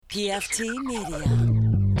PFT Media.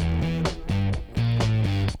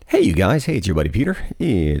 Hey, you guys. Hey, it's your buddy Peter.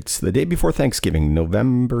 It's the day before Thanksgiving,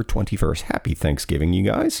 November 21st. Happy Thanksgiving, you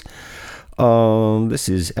guys. This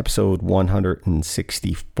is episode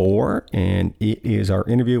 164, and it is our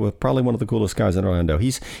interview with probably one of the coolest guys in Orlando.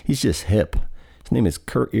 He's just hip. His name is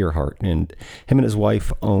KIRT EARHART, and him and his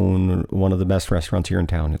wife own one of the best restaurants here in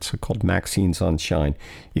town. It's called MAXINE'S on Shine.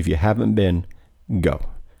 If you haven't been, go.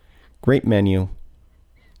 Great menu.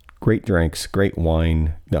 Great drinks, great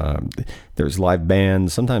wine. There's live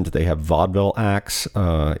bands. Sometimes they have vaudeville acts.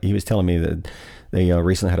 He was telling me that they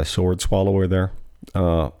recently had a sword swallower there.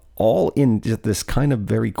 All in just this kind of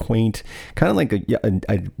very quaint, kind of like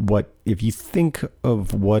what if you think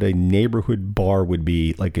of what a neighborhood bar would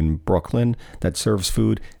be like in Brooklyn that serves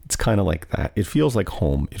food. It's kind of like that. It feels like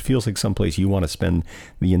home. It feels like someplace you want to spend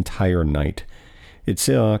the entire night. It's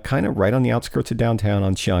kind of right on the outskirts of downtown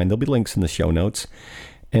on Shine. There'll be links in the show notes.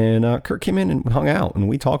 And KIRT came in and hung out, and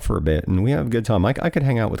we talked for a bit, and we have a good time. I could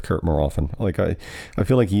hang out with KIRT more often. Like I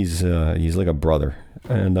feel like he's like a brother.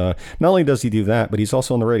 And not only does he do that, but he's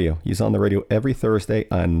also on the radio. He's on the radio every Thursday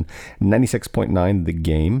on 96.9 The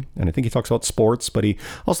Game, and I think he talks about sports, but he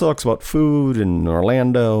also talks about food and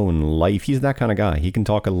Orlando and life. He's that kind of guy. He can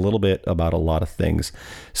talk a little bit about a lot of things.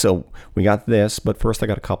 So we got this, but first I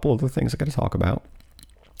got a couple other things I got to talk about.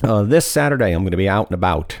 This Saturday, I'm going to be out and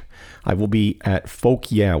about. I will be at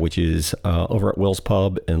Folk Yeah, which is over at Will's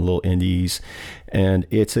Pub and Little Indies, and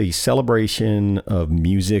it's a celebration of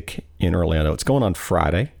music in Orlando. It's going on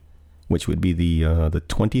Friday, which would be the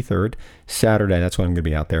 23rd. Saturday, that's when I'm going to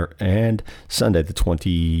be out there, and Sunday, the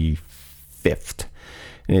 25th.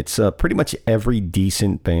 And it's pretty much every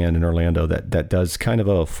decent band in Orlando that does kind of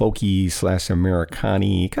a folky /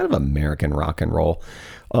 Americana, kind of American rock and roll.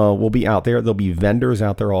 We'll be out there. There'll be vendors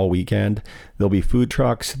out there all weekend. There'll be food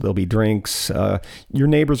trucks. There'll be drinks. Your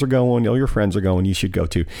neighbors are going. All your friends are going. You should go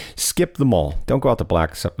too. Skip the mall. Don't go out to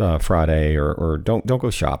Black Friday or don't go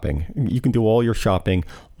shopping. You can do all your shopping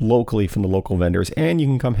locally from the local vendors, and you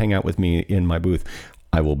can come hang out with me in my booth.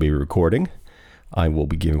 I will be recording. I will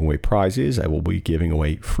be giving away prizes. I will be giving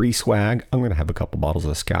away free swag. I'm going to have a couple bottles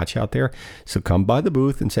of scotch out there. So come by the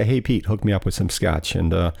booth and say, hey, Pete, hook me up with some scotch,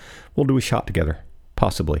 and we'll do a shot together.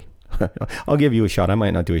 Possibly. I'll give you a shot. I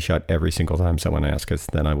might not do a shot every single time someone asks, because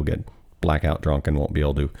then I will get blackout drunk and won't be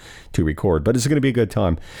able to record. But it's going to be a good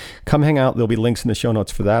time. Come hang out. There'll be links in the show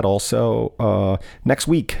notes for that. Also, next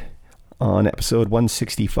week on episode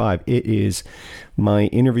 165, it is my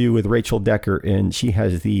interview with Rachel Decker, and she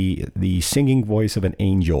has the singing voice of an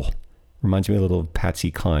angel. Reminds me a little of Patsy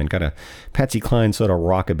Cline. Got a Patsy Cline sort of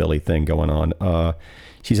rockabilly thing going on.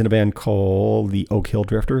 She's in a band called the Oak Hill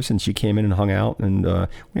Drifters, and she came in and hung out, and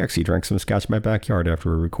we actually drank some scotch in my backyard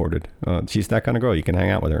after we recorded. She's that kind of girl. You can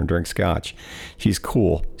hang out with her and drink scotch. She's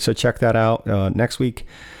cool. So check that out next week.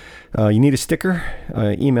 You need a sticker?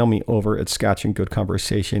 Email me over at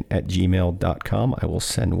scotchandgoodconversation@gmail.com. I will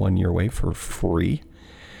send one your way for free.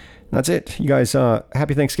 That's it. You guys,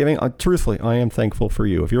 happy Thanksgiving. Truthfully, I am thankful for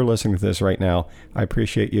you. If you're listening to this right now, I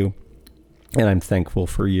appreciate you. And I'm thankful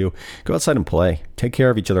for you. Go outside and play. Take care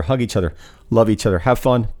of each other. Hug each other. Love each other. Have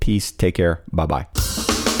fun. Peace. Take care. Bye-bye.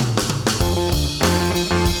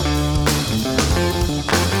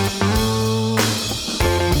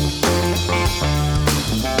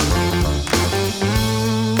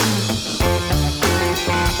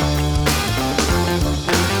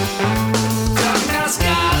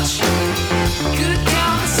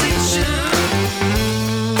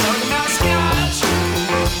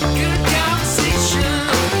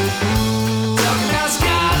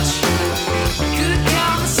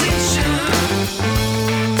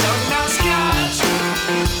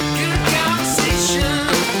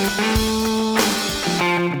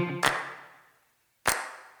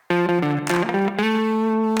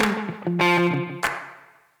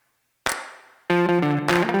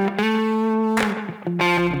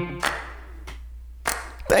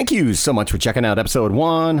 Thank you so much for checking out episode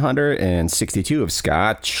 162 of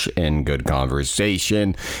Scotch and Good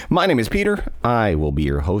Conversation. My name is Peter. I will be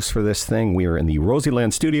your host for this thing. We are in the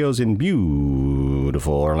Rosieland Studios in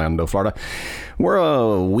beautiful Orlando, Florida. We're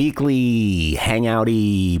a weekly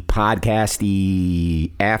hangouty,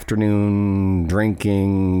 podcasty, afternoon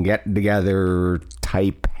drinking, get together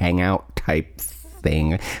type, hangout type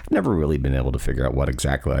thing. I've never really been able to figure out what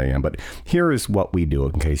exactly I am, but here is what we do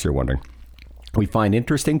in case you're wondering. We find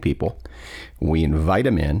interesting people, we invite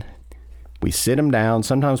them in, we sit them down,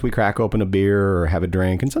 sometimes we crack open a beer or have a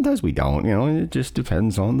drink, and sometimes we don't, it just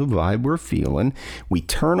depends on the vibe we're feeling. We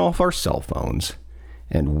turn off our cell phones,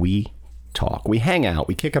 and we talk. We hang out.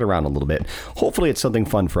 We kick it around a little bit. Hopefully it's something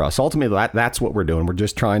fun for us. Ultimately, that's what we're doing. We're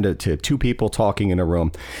just trying to two people talking in a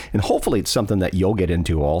room. And hopefully it's something that you'll get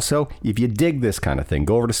into also. If you dig this kind of thing,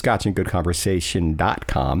 go over to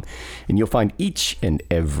scotchandgoodconversation.com and you'll find each and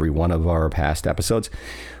every one of our past episodes.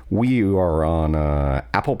 We are on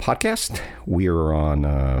Apple Podcast. We are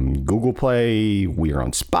on Google Play. We are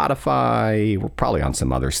on Spotify. We're probably on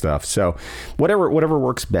some other stuff. So whatever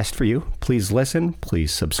works best for you, please listen.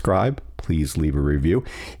 Please subscribe. Please leave a review.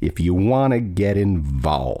 If you want to get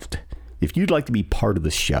involved, if you'd like to be part of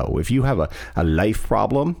the show, if you have a life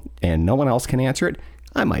problem and no one else can answer it,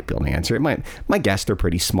 I might be able to answer it. My guests are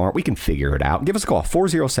pretty smart. We can figure it out. Give us a call,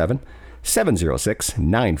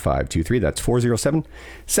 407-706-9523. That's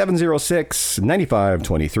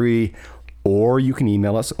 407-706-9523. Or you can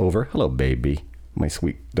email us over, hello, baby. My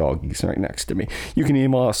sweet doggy's right next to me. You can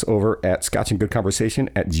email us over at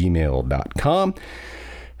scotchandgoodconversation@gmail.com.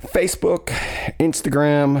 Facebook,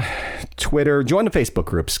 Instagram, Twitter. Join the Facebook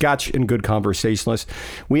group, Scotch and Good Conversationalists.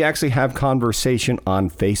 We actually have conversation on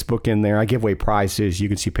Facebook in there. I give away prizes. You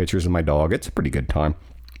can see pictures of my dog. It's a pretty good time.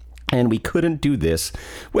 And we couldn't do this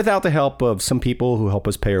without the help of some people who help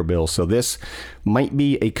us pay our bills. So this might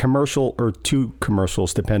be a commercial or two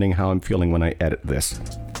commercials, depending how I'm feeling when I edit this.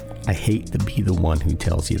 I hate to be the one who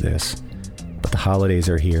tells you this, but the holidays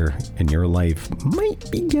are here and your life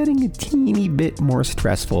might be getting a teeny bit more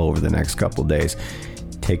stressful over the next couple days.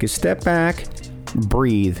 Take a step back,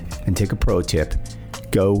 breathe, and take a pro tip.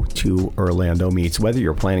 Go to Orlando Meats. Whether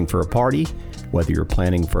you're planning for a party, whether you're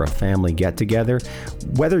planning for a family get-together,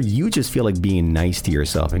 whether you just feel like being nice to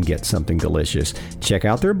yourself and get something delicious, check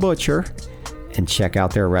out their butcher and check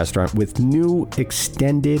out their restaurant with new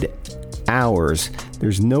extended hours.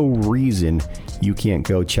 There's no reason you can't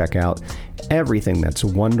go check out everything that's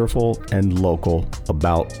wonderful and local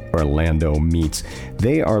about Orlando Meats.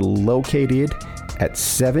 They are located at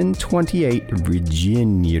 728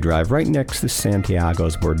 Virginia Drive, right next to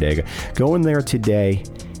Santiago's Bodega. Go in there today.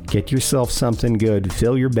 Get yourself something good,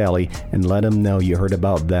 fill your belly, and let them know you heard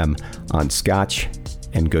about them on Scotch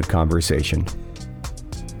and Good Conversation.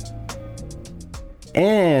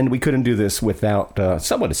 And we couldn't do this without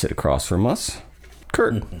someone to sit across from us.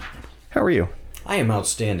 Kurt, how are you? I am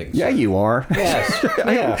outstanding. Yeah, you are. Yes.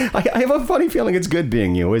 Yeah. I have a funny feeling it's good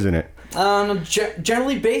being you, isn't it? On a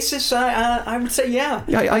generally basis, I would say yeah.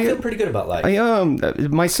 I feel pretty good about life.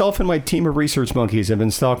 Myself and my team of research monkeys have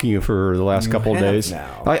been stalking you for the last couple of days.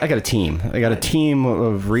 Now. I got a team. I got a team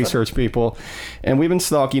of research people, and we've been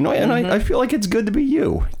stalking you. And I feel like it's good to be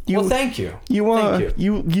you. Well, thank you. Thank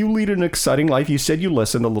you. You lead an exciting life. You said you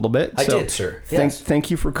listened a little bit. I did, sir. Yes.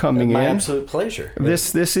 Thank you for coming in. My absolute pleasure.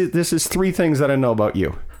 This is three things that I know about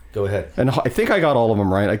you. Go ahead. And I think I got all of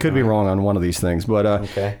them right. I could be wrong on one of these things, but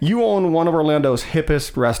okay. You own one of Orlando's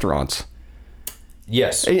hippest restaurants.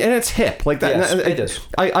 Yes. And it's hip like that. Yes, it is.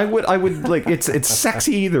 I would like it's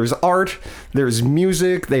sexy. There's art. There's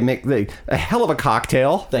music. They make a hell of a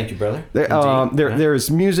cocktail. Thank you, brother.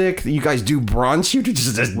 There's music. You guys do brunch. You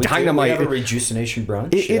just dynamite. We have a rejuvenation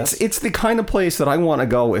brunch. It's the kind of place that I want to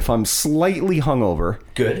go if I'm slightly hungover.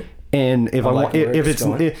 Good. And if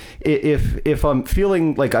I'm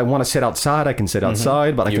feeling like I want to sit outside, I can sit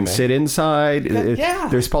outside, but I can sit inside. Yeah.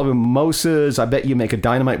 There's probably mimosas. I bet you make a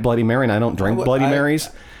dynamite Bloody Mary, and I don't drink Bloody Marys.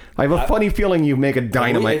 I have a funny feeling you make a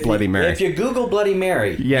dynamite Bloody Mary. If you Google Bloody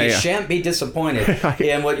Mary, you shan't be disappointed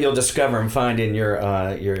in what you'll discover and find in your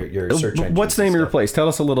search engine. What's the name of your place? Tell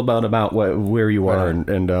us a little bit about where you are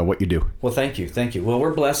and what you do. Well, thank you. Well,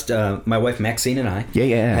 we're blessed. My wife Maxine and I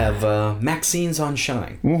have Maxine's on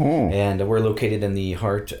Shine. Mm-hmm. And we're located in the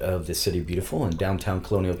heart of the city of Beautiful in downtown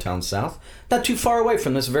Colonial Town South. Not too far away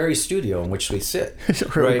from this very studio in which we sit.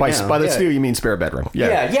 By the studio, you mean spare bedroom.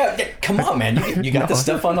 Yeah. Come on, man. You got the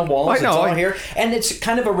stuff on the walls. It's all here. And it's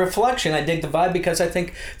kind of a reflection. I dig the vibe because I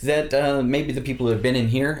think that maybe the people who have been in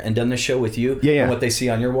here and done the show with you and what they see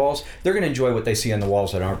on your walls, they're going to enjoy what they see on the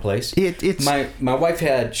walls at our place. My wife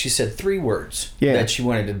she said 3 words that she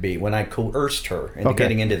wanted it to be when I coerced her into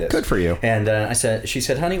getting into this. Good for you. And she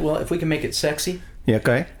said, honey, well, if we can make it sexy,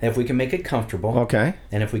 okay. If we can make it comfortable. Okay.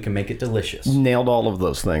 And if we can make it delicious. Nailed all of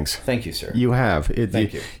those things. Thank you, sir. You have.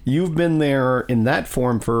 Thank you. You've been there in that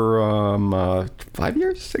form for 5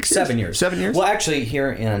 years? 6 years? 7 years. 7 years? Well, actually,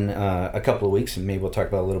 here in a couple of weeks, and maybe we'll talk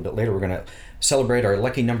about it a little bit later, we're going to celebrate our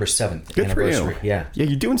lucky number 7th anniversary. For you. Yeah,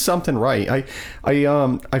 you're doing something right.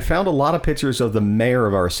 I found a lot of pictures of the mayor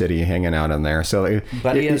of our city hanging out in there. So,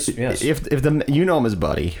 Buddy you know him as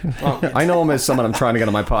Buddy. I know him as someone I'm trying to get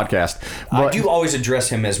on my podcast. But I do always always address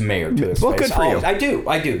him as mayor to his well, face. good for you.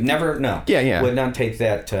 I do. Never, no. Yeah. Would not take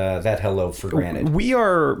that hello for granted. We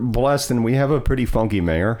are blessed, and we have a pretty funky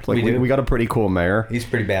mayor. Like we got a pretty cool mayor. He's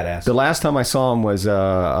pretty badass. The last time I saw him was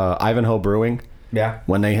Ivanhoe Brewing. Yeah.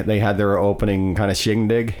 When they had their opening kind of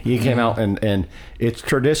shindig, he came out and it's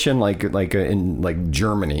tradition like in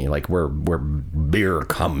Germany, like where beer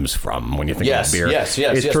comes from when you think of beer. Yes.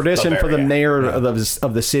 It's tradition for the mayor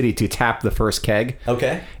of the city to tap the first keg.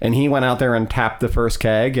 Okay. And he went out there and tapped the first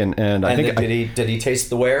keg, and I think did he taste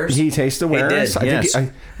the wares? He tasted the wares. He did, yes.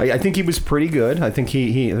 I think he was pretty good. I think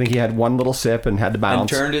he had one little sip and had to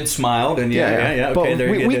bounce. And turned and smiled and yeah. Okay,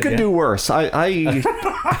 but we could do worse.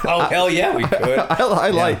 Oh hell yeah, we could.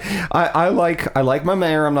 I like my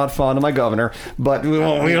mayor. I'm not fond of my governor, but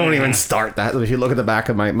we don't even start that. If you look at the back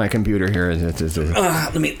of my computer here,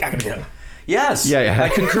 let me. Yes. Yeah. I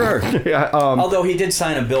concur. Yeah, although he did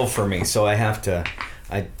sign a bill for me, so I have to.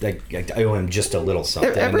 I owe him just a little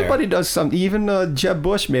something. Everybody does something. Even Jeb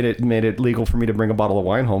Bush made it legal for me to bring a bottle of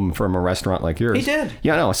wine home from a restaurant like yours. He did.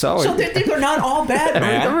 Yeah, no. So they're not all bad,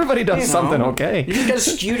 man. Everybody does something okay. You just got to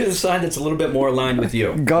skew to the side that's a little bit more aligned with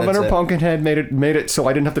you. Governor Pumpkinhead made it so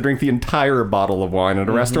I didn't have to drink the entire bottle of wine at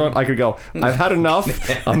a restaurant. I could go, I've had enough.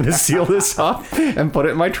 I'm going to seal this up and put it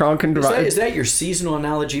in my trunk and drive. Is that your seasonal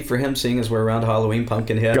analogy for him, seeing as we're around Halloween,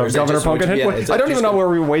 Pumpkinhead? Governor Pumpkinhead? I don't even know where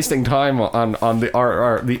we were wasting time on the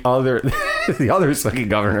other sucky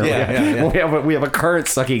governor. Yeah. We have a current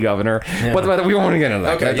sucky governor, but we won't get into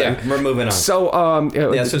that. Okay, we're moving on. So,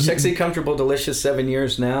 so sexy, comfortable, delicious, 7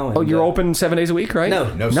 years now. And, you're open 7 days a week, right?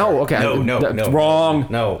 No, okay. No. Wrong.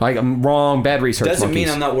 No. I'm wrong. Bad research. Doesn't mean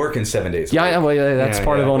I'm not working 7 days. That's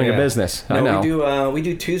part of owning a business. No, I know. We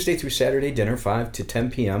do Tuesday through Saturday dinner, 5 to 10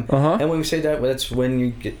 p.m. Uh-huh. And when we say that's when you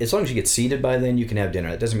get, as long as you get seated by then, you can have dinner.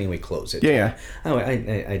 That doesn't mean we close it. Yeah.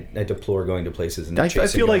 I deplore going to places and I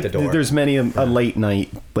feel like the door. there's many a late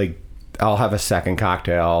night, like I'll have a second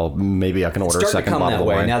cocktail. Maybe I can order a second bottle of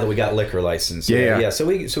wine. Now that we got liquor license. Yeah. So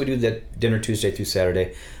we do that dinner Tuesday through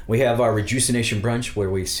Saturday. We have our rejuvenation brunch where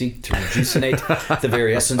we seek to rejuvenate the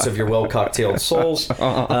very essence of your well-cocktailed souls.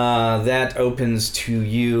 That opens to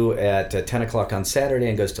you at 10 o'clock on Saturday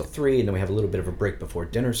and goes till 3, and then we have a little bit of a break before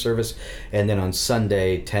dinner service, and then on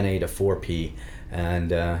Sunday 10 a to 4 p.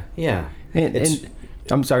 And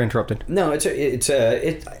I'm sorry, interrupted. No,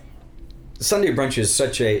 Sunday brunch is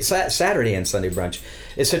such a Saturday and Sunday brunch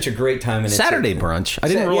is such a great time. And Saturday brunch. I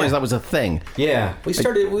didn't realize that was a thing. Yeah, we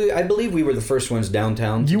started. I believe we were the first ones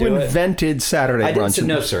downtown. To you do invented it. Saturday brunch.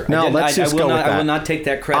 No, sir. No, let's just go with that. I will not take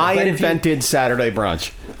that credit. I invented Saturday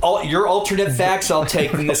brunch. Your alternate facts I'll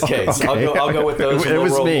take in this case. Okay. I'll go with those. It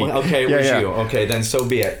was me. Okay, it was you. Okay, then so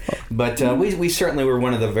be it. But we certainly were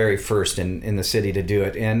one of the very first in the city to do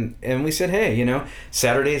it, and we said, hey,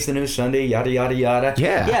 Saturday is the new Sunday, yada yada yada.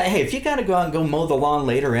 Yeah. Hey, if you got to go out and go mow the lawn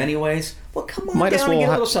later, anyways. Well, come on Might down as well and get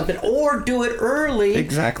a little something. Or do it early.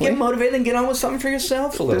 Exactly. Get motivated and get on with something for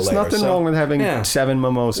yourself a little later. There's nothing wrong with having 7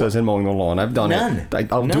 mimosas and mowing the lawn. I've done it.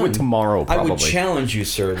 I'll do it tomorrow, probably. I would challenge you,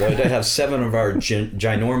 sir, though, to have 7 of our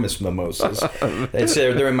ginormous mimosas.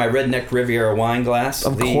 They're in my Redneck Riviera wine glass.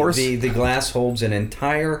 Of course. The glass holds an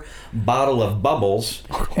entire bottle of bubbles,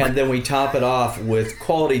 and then we top it off with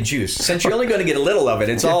quality juice. Since you're only going to get a little of it,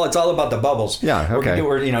 it's all about the bubbles. Yeah, okay.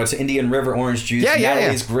 It's Indian River orange juice. Yeah.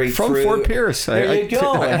 Natalie's grapefruit. From Fort Pierce. There you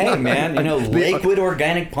go. Hey, man, Lakewood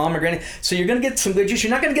organic pomegranate. So you're going to get some good juice.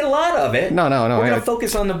 You're not going to get a lot of it. No. We're going to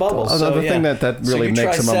focus on the bubbles. The thing that really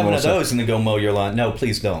makes a mimosa. So you try 7 of those and then go mow your lawn. No,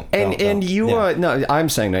 please don't. No, I'm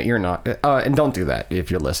saying that you're not. And don't do that if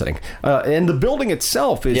you're listening. And the building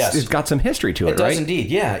itself it's got some history to it, right? It does indeed,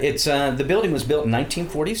 yeah. It's the building was built in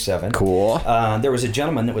 1947. Cool. There was a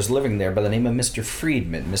gentleman that was living there by the name of Mr.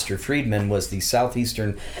 Friedman. Mr. Friedman was the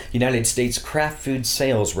Southeastern United States craft food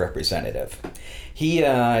sales representative. He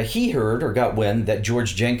heard or got wind that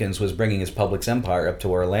George Jenkins was bringing his Publix empire up to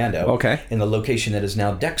Orlando. Okay. In the location that is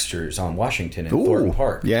now Dexter's on Washington in Thornton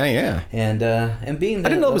Park. Yeah. And being I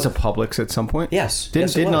didn't know it was a Publix at some point. Yes.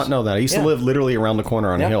 Did not know that. I used to live literally around the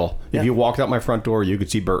corner on a hill. If you walked out my front door, you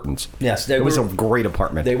could see Burton's. Yes. It was a great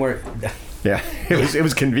apartment. They weren't... Yeah, it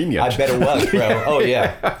was convenient. I bet it was, bro. Oh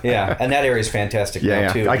yeah, and that area is fantastic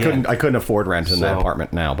now too. I couldn't afford rent in that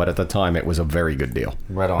apartment now, but at the time it was a very good deal.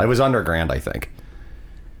 Right on. I was under $1,000, I think.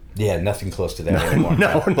 Yeah, nothing close to that anymore.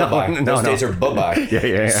 No. Those days are bye-bye.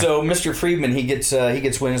 Yeah. So Mr. Friedman, he gets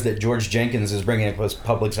winds that George Jenkins is bringing his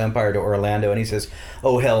Publix empire to Orlando, and he says,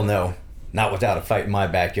 "Oh hell no, not without a fight in my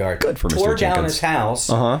backyard. Good for Mr. Tore down Jenkins. his house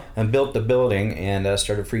and built the building and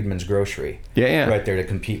started Friedman's Grocery. Right there to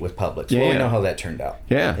compete with Publix. Well, we know how that turned out.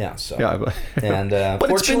 So. And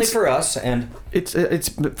fortunately for us, and it's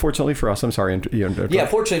fortunately for us. I'm sorry.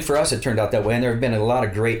 Fortunately for us, it turned out that way. And there have been a lot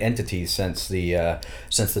of great entities since the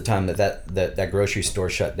time that grocery store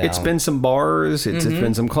shut down. It's been some bars. It's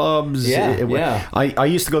been some clubs. I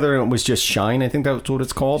used to go there and it was just Shine. I think that's what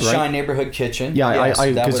it's called, right? Shine Neighborhood Kitchen.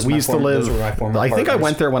 Because we used to live. I think I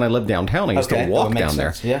went there when I lived downtown. I used to walk down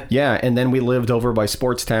there. And then we lived over by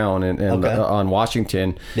Sportstown and on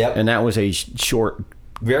Washington. And that was a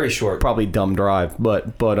very short, probably dumb drive.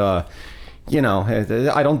 But I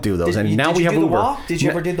don't do those. And now we have Uber. Walk? Did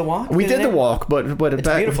you ever do the walk? We did the walk, but it's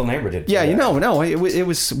a beautiful neighborhood. It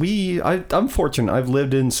was. I'm fortunate. I've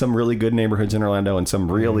lived in some really good neighborhoods in Orlando and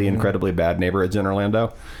some really incredibly bad neighborhoods in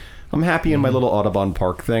Orlando. I'm happy in my little Audubon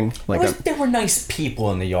Park thing. There were nice people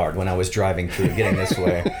in the yard when I was driving through, getting this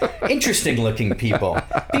way. Interesting looking people.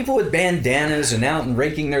 People with bandanas and out and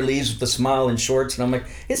raking their leaves with a smile and shorts. And I'm like,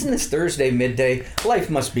 isn't this Thursday midday? Life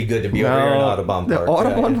must be good to be over here in Audubon Park.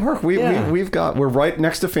 Audubon Park. We're right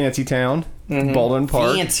next to Fancy Town. Baldwin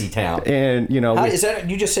Park. Fancy Town. And, is that,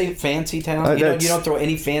 you just say Fancy Town? You don't throw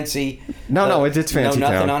any fancy... No, it's Fancy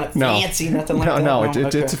Town. Nothing on it? Fancy, nothing like that? No,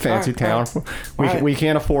 it's a fancy town. We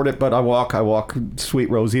can't afford it, but I walk Sweet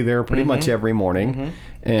Rosie there pretty much every morning.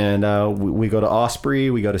 And we go to Osprey,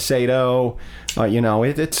 we go to Sado.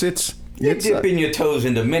 It's... You're dipping your toes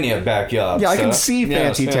into many a backyard. Yeah, I can see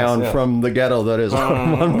Fancy Town from the ghetto that is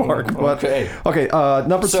on Mark. Okay,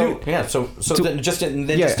 number two. Just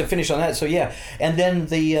to finish on that. And then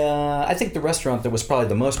I think the restaurant that was probably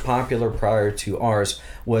the most popular prior to ours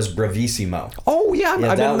was Bravissimo. Oh yeah,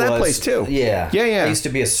 I've been to that place too. Yeah. I used to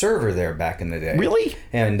be a server there back in the day. Really?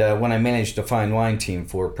 And when I managed a fine wine team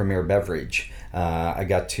for Premier Beverage, I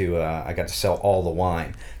got to sell all the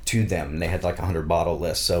wine to them. They had like 100 bottle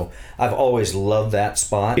list. So I've always loved that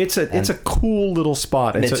spot. It's a cool little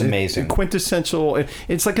spot. It's amazing. Quintessential.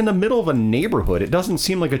 It's like in the middle of a neighborhood. It doesn't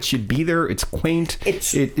seem like it should be there. It's quaint.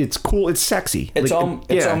 It's cool. It's sexy. It's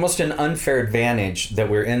almost an unfair advantage that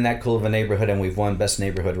we're in that cool of a neighborhood and we've won Best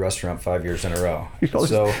Neighborhood Restaurant 5 years in a row.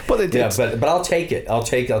 But I'll take it. I'll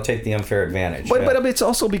take the unfair advantage. But it's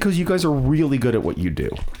also because you guys are really good at what you do.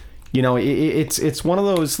 It's one of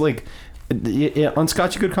those like. On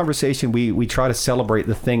Scotch Good Conversation, we try to celebrate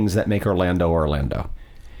the things that make Orlando.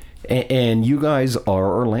 And you guys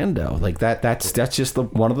are Orlando. Like that's just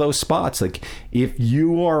one of those spots. Like if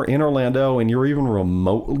you are in Orlando and you're even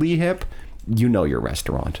remotely hip, your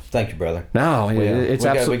restaurant. Thank you, brother. No, it's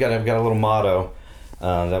absolutely. We've got a little motto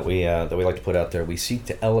that we like to put out there. We seek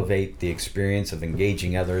to elevate the experience of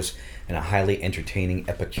engaging others in a highly entertaining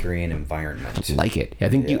Epicurean environment. Like it.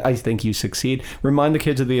 I think you succeed. Remind the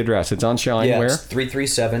kids of the address. It's on Shine. Where? It's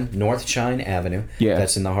 337 North Shine Avenue. Yeah.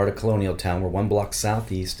 That's in the heart of Colonial Town. We're one block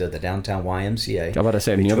southeast of the downtown YMCA. I'm about to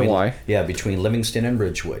say near the Y. Yeah, between Livingston and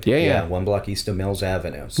Ridgewood. Yeah. 1 block east of Mills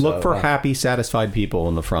Avenue. So, look for happy, satisfied people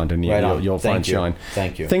in the front, and you'll find Shine.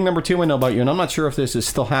 Thank you. Thing number 2 I know about you, and I'm not sure if this is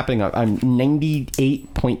still happening. I'm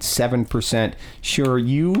 98.7% sure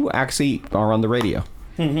you actually are on the radio.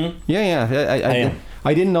 Mm-hmm. Yeah.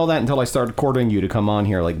 I didn't know that until I started courting you to come on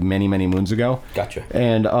here like many, many moons ago. Gotcha.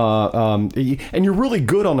 And you're really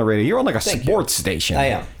good on the radio. You're on like a sports station. I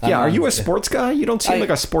am. Are you a sports guy? You don't seem like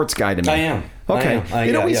a sports guy to me. I am. Okay.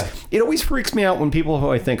 It always freaks me out when people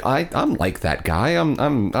who I think I'm like that guy.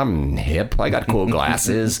 I'm hip. I got cool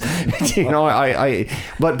glasses. I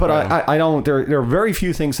don't. There are very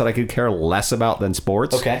few things that I could care less about than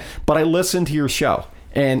sports. Okay. But I listen to your show.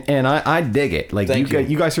 And I dig it. Like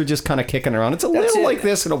you guys are just kind of kicking around. It's like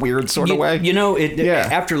this in a weird sort of way.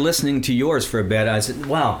 After listening to yours for a bit, I said,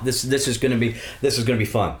 "Wow, this is going to be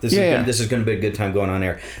fun. This is going to be a good time going on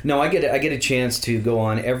air." No, I get a chance to go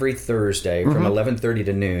on every Thursday from 11:30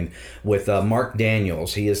 to noon with Mark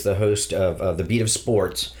Daniels. He is the host of The Beat of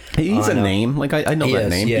Sports. He's a name. Like I know that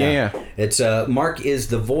name. Yeah. It's Mark is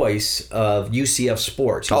the voice of UCF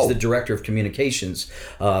Sports. He's the director of communications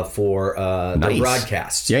for the broadcast.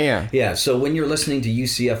 Yeah. So when you're listening to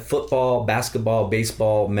UCF football, basketball,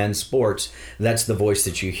 baseball, men's sports, that's the voice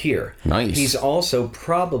that you hear. Nice. He's also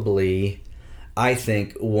probably I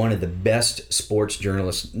think, one of the best sports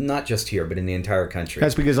journalists, not just here, but in the entire country.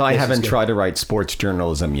 That's because I haven't tried to write sports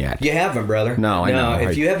journalism yet. You haven't, brother. No, I know.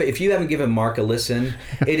 If you haven't given Mark a listen,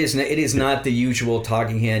 it is not the usual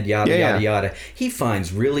talking head, yada, yada. He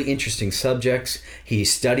finds really interesting subjects. He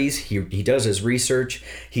studies. He does his research.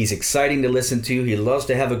 He's exciting to listen to. He loves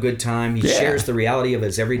to have a good time. He shares the reality of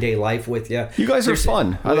his everyday life with you. You guys are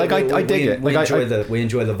fun. I dig it. We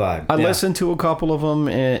enjoy the vibe. I listened to a couple of them,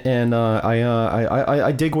 and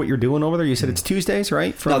I dig what you're doing over there. You said it's Tuesdays,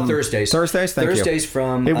 right? No, Thursdays. Thursdays? Thank you. Thursdays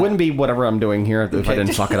from... It wouldn't be whatever I'm doing here if I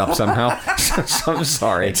didn't fuck it up somehow. So I'm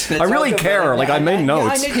sorry. I really care. I made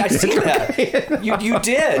notes. I see that. You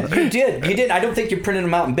did. I don't think you printed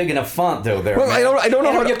them out in big enough font, though. There. Well, I don't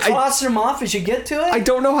know how to... You're crossing them off as you get to it? I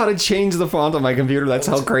don't know how to change the font on my computer. That's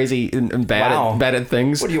how crazy and bad at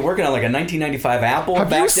things. What are you working on, like a 1995 Apple Have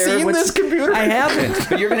back you there? seen this computer? I haven't,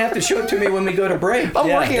 but you're going to have to show it to me when we go to break. I'm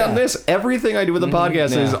working on this. Everything I do with the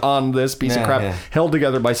podcast is on this piece of crap, held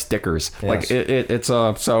together by stickers. Yes. Like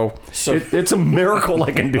it's a miracle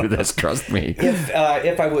I can do this. Trust me.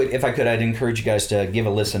 If I could, I'd encourage you guys to give a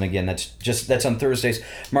listen again. That's on Thursdays.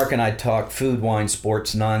 Mark and I talk food, wine,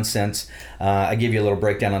 sports, nonsense. I give you a little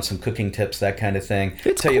breakdown on some cooking tips, that kind of thing.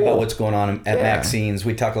 Tell you about what's going on at Maxine's.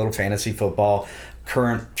 We talk a little fantasy football,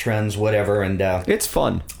 current trends, whatever, and it's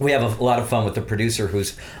fun. We have a lot of fun with the producer,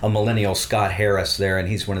 who's a millennial, Scott Harris, there, and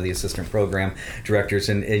he's one of the assistant program directors,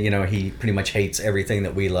 and he pretty much hates everything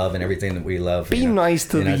that we love and everything that we love. Be nice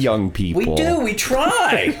to the young people. We do. We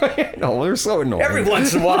try. No, they're so annoying. Every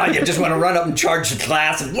once in a while, you just want to run up and charge the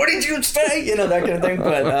class, and what did you say? That kind of thing.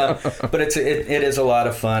 But it is a lot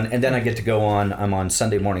of fun, and then I get to go on. I'm on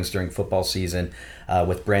Sunday mornings during football season.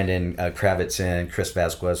 With Brandon Kravitz and Chris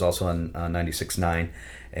Vasquez, also on 96.9.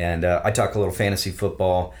 And I talk a little fantasy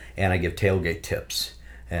football, and I give tailgate tips.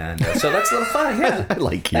 And so that's a little fun, yeah. I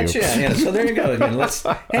like you. So there you go. Again,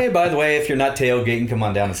 hey, by the way, if you're not tailgating, come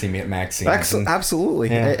on down and see me at Maxine's.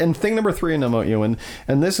 Absolutely. Yeah. And thing number 3 I know about you, and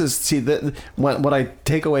this is, what I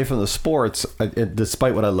take away from the sports,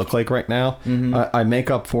 despite what I look like right now, I make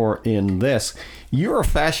up for in this. You're a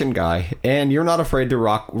fashion guy, and you're not afraid to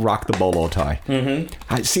rock the bolo tie.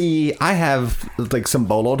 Mm-hmm. I have some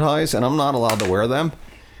bolo ties, and I'm not allowed to wear them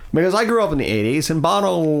because I grew up in the 80s, and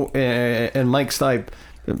Bono and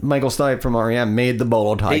Michael Stipe from R.E.M. made the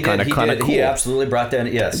bolo tie kind of cool. He absolutely brought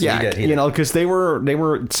that. Yes, yeah, he did. Because they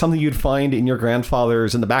were something you'd find in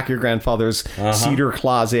the back of your grandfather's cedar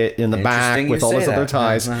closet in the back with all those other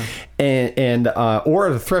ties, and or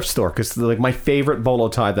at a thrift store. Because my favorite bolo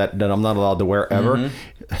tie that I'm not allowed to wear ever. Mm-hmm.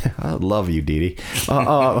 I love you, Dee Dee,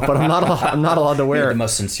 but I'm not allowed to wear the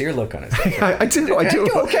most sincere look on his face. I do.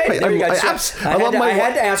 Okay, there you go. I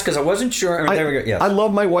had to ask because I wasn't sure. There we go. Yes. I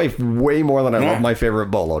love my wife way more than I love my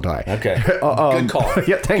favorite bolo tie. Okay, good call.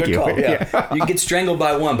 Yeah, thank you. Call, yeah. You can get strangled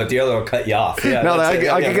by one, but the other will cut you off. Yeah, no,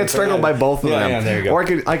 I could get strangled by both of them. Yeah, there you go.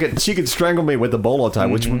 Or she could strangle me with the bolo tie,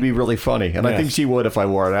 which would be really funny, and I think she would if I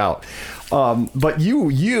wore it out. But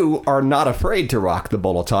you are not afraid to rock the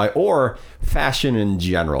bolo tie or fashion in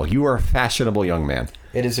general. You are a fashionable young man.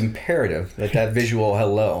 It is imperative that visual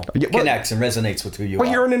hello connects and resonates with who you are.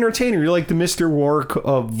 Well, you're an entertainer. You're like the Mr. Roarke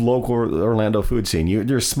of local Orlando food scene.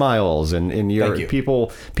 Your smiles and your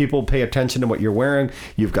people pay attention to what you're wearing.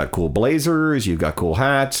 You've got cool blazers. You've got cool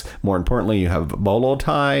hats. More importantly, you have bolo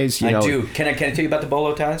ties. I do. Can I tell you about the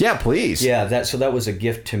bolo ties? Yeah, please. Yeah, that was a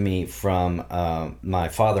gift to me from my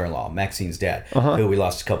father-in-law, Maxine's dad, who we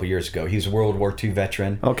lost a couple years ago. He was a World War II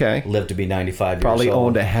veteran. Okay. Lived to be 95 years old. Probably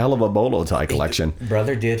owned a hell of a bolo tie collection.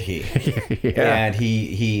 Brother, did he? Yeah. And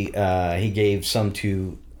he gave some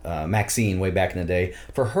to Maxine way back in the day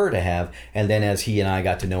for her to have, and then as he and I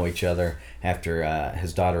got to know each other after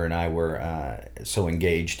his daughter and I were so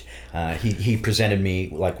engaged, he presented me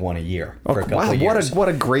one a year for a couple of years. What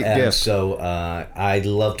a great gift! So I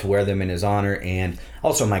love to wear them in his honor, and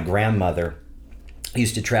also my grandmother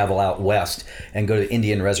used to travel out west and go to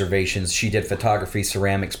Indian reservations. She did photography,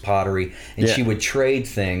 ceramics, pottery, and she would trade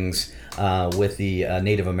things with the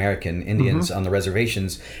Native American Indians on the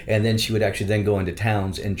reservations, and then she would actually then go into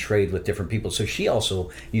towns and trade with different people. So she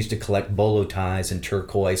also used to collect bolo ties and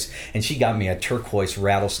turquoise, and she got me a turquoise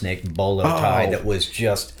rattlesnake bolo tie that was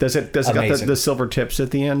just does it got the silver tips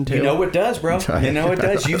at the end too? You know it does, bro. You know it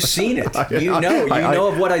does. You've seen it. You know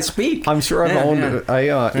of what I speak. I'm sure I've owned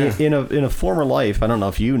it. In a former life, I don't know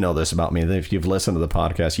if you know this about me. If you've listened to the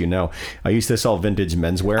podcast, you know I used to sell vintage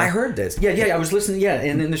menswear. I heard this. Yeah. I was listening. Yeah,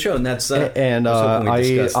 and in the show, and that's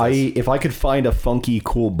if I could find a funky,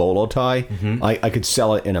 cool bolo tie, I could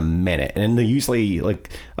sell it in a minute. And they usually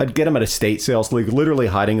I'd get them at estate sales, literally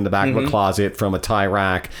hiding in the back of a closet from a tie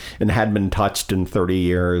rack, and hadn't been touched in 30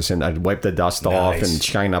 years. And I'd wipe the dust off and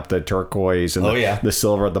shine up the turquoise and the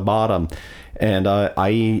silver at the bottom. And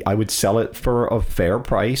I would sell it for a fair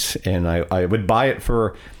price, and I would buy it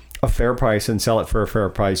for a fair price and sell it for a fair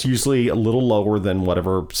price, usually a little lower than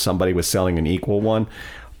whatever somebody was selling an equal one.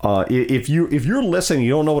 If you're listening, you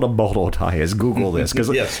don't know what a bolo tie is, Google this, because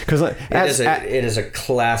it is a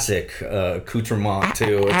classic accoutrement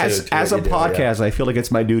to as a podcast. I feel like it's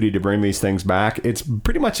my duty to bring these things back. It's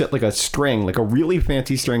pretty much like a string, like a really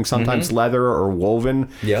fancy string, sometimes leather or woven.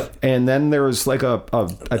 Yep. And then there's like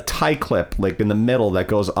a tie clip like in the middle that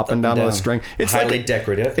goes up and down on the string. It's highly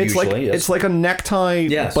decorative. It's like a necktie,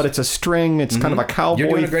 but it's a string. It's kind of a cowboy thing.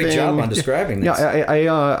 You're doing a great job on describing this.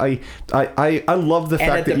 Yeah, I love the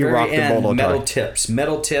fact that you rock the bolo tie.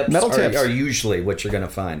 Metal tips are usually what you're going to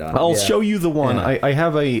find on. I'll show you the one. I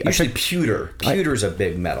have usually pewter. Pewter's a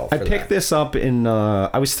big metal. I picked this up in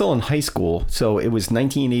I was still in high school, so it was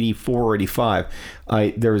 1984 or 85.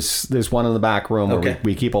 There's one in the back room where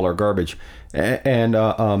we keep all our garbage, and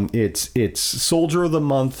it's Soldier of the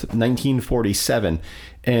Month 1947,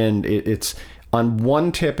 and it's on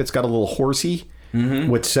one tip it's got a little horsey,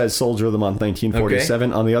 which says Soldier of the Month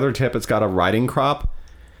 1947. On the other tip it's got a riding crop.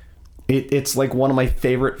 It's like one of my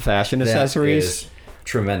favorite fashion accessories. Is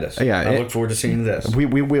tremendous. Yeah, I look forward to seeing this. We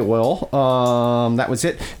will. That was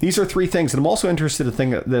it. These are three things, and I'm also interested to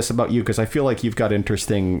think this about you because I feel like you've got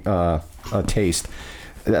interesting taste.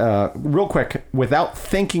 Real quick, without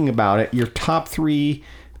thinking about it, your top three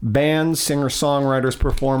bands, singer-songwriters,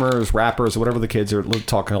 performers, rappers, whatever the kids are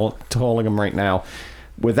calling them right now.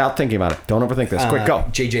 Without thinking about it. Don't overthink this. Quick, go.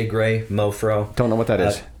 J.J. Grey, Mofro. Don't know what that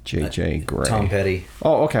is. J.J. Grey. Tom Petty.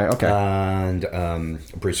 Oh, okay. And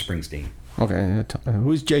Bruce Springsteen. Okay.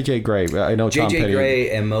 Who's J.J. Grey? I know Tom Petty. J.J.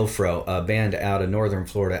 Grey and Mofro, a band out of northern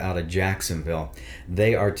Florida, out of Jacksonville.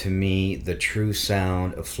 They are, to me, the true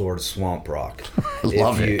sound of Florida swamp rock.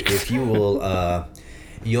 If you will...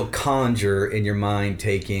 you'll conjure in your mind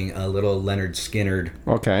taking a little Leonard Skinner.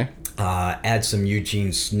 Okay. Add some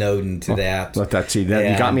Eugene Snowden to that. Let that see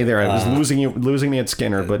that you got me there. I was losing me at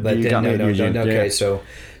Skinner, but you got me at Eugene. Okay,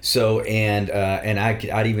 and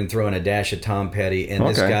I'd even throw in a dash of Tom Petty, and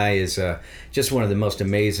this guy is just one of the most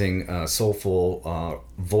amazing soulful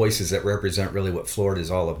voices that represent really what Florida is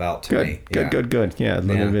all about to me. Good. Yeah.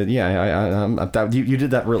 You did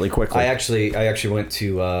that really quickly. I actually went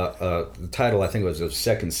to the title. I think it was a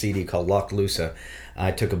second CD called Locked Loosa. I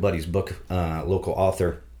took a buddy's book, local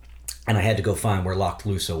author. And I had to go find where Loch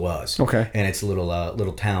Loosa was. Okay. And it's a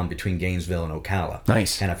little town between Gainesville and Ocala.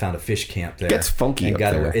 Nice. And I found a fish camp there. It gets funky up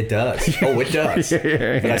there. It does. Oh, it does.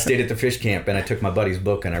 But I stayed at the fish camp, and I took my buddy's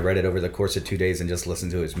book, and I read it over the course of 2 days and just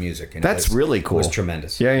listened to his music. And that's really cool. It was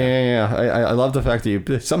tremendous. Yeah. I love the fact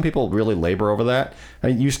that some people really labor over that.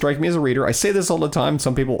 You strike me as a reader. I say this all the time.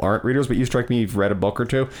 Some people aren't readers, but you strike me you've read a book or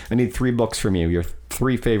two. I need 3 books from you. Your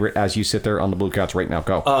 3 favorite as you sit there on the blue couch right now.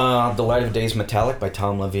 Go. The Light of Day's Metallic by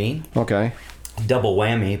Tom Levine. Okay. Double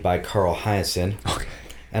Whammy by Carl Hyacin. Okay.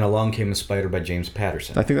 And Along Came a Spider by James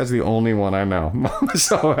Patterson. I think that's the only one I know.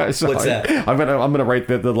 so what's that? I'm gonna write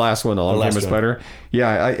the last one. Along Came a Spider.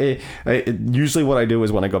 Yeah. I usually what I do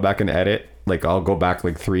is when I go back and edit, like I'll go back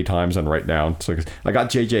like 3 times and write down. So I got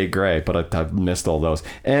J.J. Grey, but I've missed all those.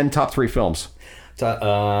 And top 3 films.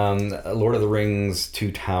 Lord of the Rings,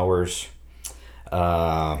 2 Towers,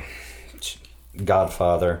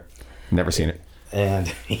 Godfather. Never seen it. And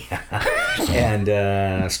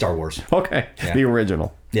Star Wars. Okay, the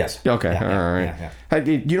original. Yes. Okay, all right. Yeah. Hey,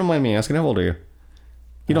 you don't mind me asking, how old are you?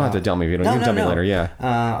 You don't have to tell me if you don't. You can tell me later. Yeah.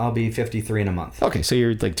 I'll be 53 in a month. Okay, so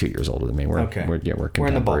you're like 2 years older than me. We're in the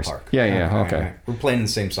ballpark. Yeah. Okay. We're playing in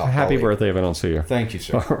the same softball. Happy birthday if I don't see you. Thank you,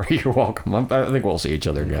 sir. You're welcome. I think we'll see each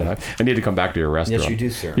other again. I need to come back to your restaurant. Yes, you do,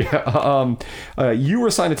 sir. Yeah. You were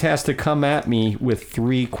assigned a task to come at me with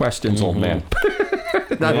 3 questions, old man.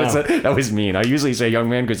 That was mean. I usually say young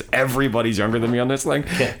man because everybody's younger than me on this thing.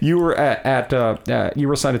 Okay. You were you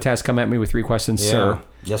were assigned a task. Come at me with 3 questions, sir.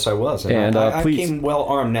 Yes, I was. And I came well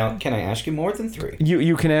armed. Now, can I ask you more than 3?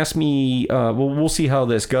 You can ask me. We'll see how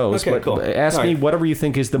this goes. Okay, cool. Ask me whatever you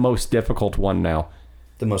think is the most difficult one now.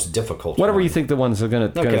 The most difficult. Whatever you think the ones that are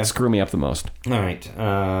gonna screw me up the most. All right.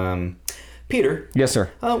 Peter. Yes,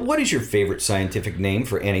 sir. What is your favorite scientific name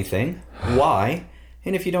for anything? Why?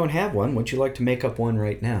 And if you don't have one, would you like to make up one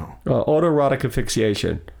right now? Autoerotic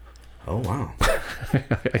asphyxiation. Oh, wow.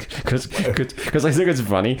 Because I think it's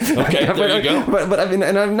funny. Okay, there you go. But I mean,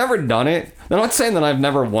 and I've never done it. I'm not saying that I've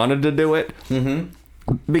never wanted to do it. Mm-hmm.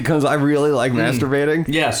 Because I really like masturbating.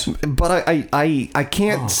 Yes. But I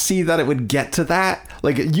can't see that it would get to that.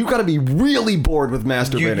 Like, you got to be really bored with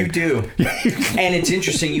masturbating. You do. And it's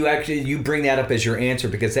interesting you bring that up as your answer,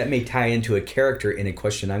 because that may tie into a character in a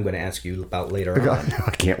question I'm going to ask you about later on. I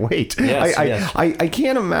can't wait. Yes, I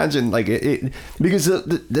can't imagine, like, it because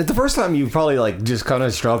the first time you probably, like, just kind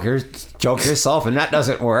of stroke yourself, and that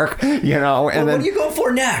doesn't work, you know. And then, what are you going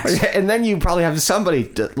for next? And then you probably have somebody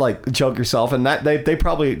to, like, choke yourself, and that they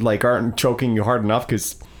probably, like, aren't choking you hard enough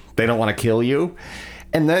because they don't want to kill you.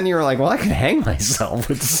 And then you're like, well, I can hang myself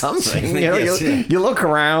with something. You know, you look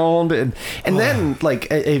around, and then,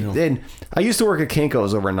 like, and I used to work at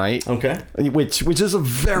Kinko's overnight. Okay. Which is a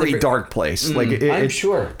very dark place. Like, I'm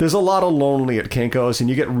sure. There's a lot of lonely at Kinko's, and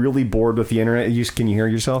you get really bored with the internet. Can you hear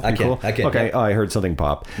yourself? I can. Okay. Yep. Oh, I heard something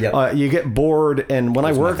pop. Yep. You get bored, and when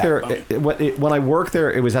I worked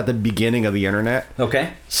there, it was at the beginning of the internet.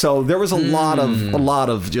 Okay. So there was a lot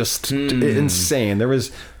of just insane. There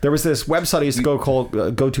was this website I used to go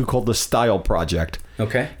to called the Style Project.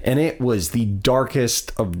 Okay. And it was the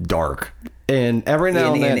darkest of dark. And every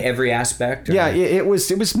now and then, in every aspect. Yeah, it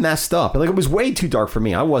was messed up. Like, it was way too dark for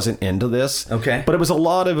me. I wasn't into this. Okay. But it was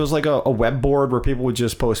like a web board where people would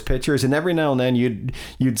just post pictures, and every now and then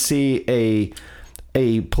you'd see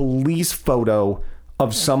a police photo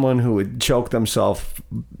of someone who would choke themselves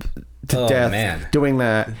to death doing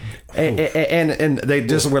that. And they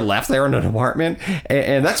just were left there in an apartment,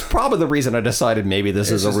 and that's probably the reason I decided maybe this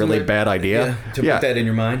is a really bad idea. To put that in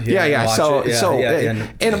your mind.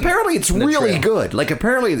 And apparently it's really good. Like,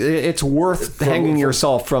 apparently it's worth hanging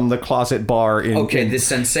yourself from the closet bar. The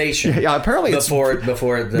sensation. Yeah, apparently before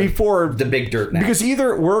the big dirt nap. Because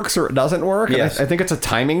either it works or it doesn't work. Yes. I think it's a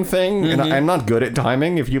timing thing, and I'm not good at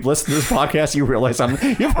timing. If you've listened to this podcast, you realize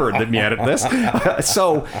you've heard me edit this.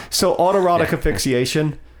 So autoerotic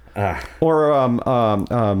asphyxiation. Or hold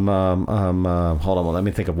on, let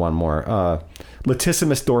me think of one more.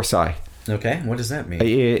 Latissimus dorsi. Okay, what does that mean?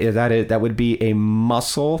 That would be a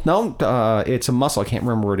muscle. No, it's a muscle. I can't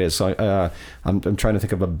remember what it is. So I'm trying to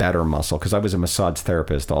think of a better muscle, because I was a massage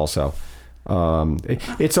therapist also.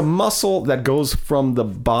 It's a muscle that goes from the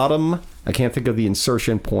bottom. I can't think of the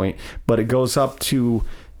insertion point, but it goes up to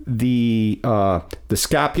the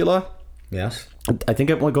scapula. Yes. I think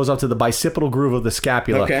it goes up to the bicipital groove of the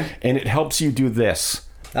scapula, and it helps you do this.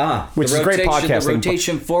 Which is great podcasting. The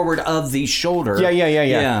rotation forward of the shoulder.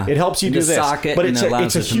 Yeah. It helps you do this. Socket, but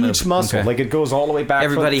it's a huge muscle. Okay. Like, it goes all the way back.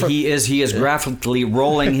 Everybody, he is graphically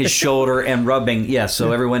rolling his shoulder and rubbing. Yes,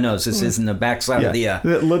 so everyone knows this is in the backside of the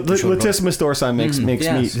latissimus dorsi makes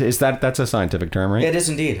me. Is that's a scientific term, right? It is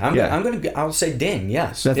indeed. I'll say ding.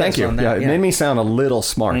 Yes. Thank you. It made me sound a little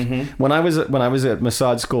smart. Mm-hmm. When I was at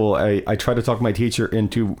massage school, I tried to talk my teacher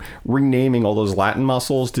into renaming all those Latin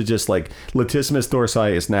muscles to just, like, latissimus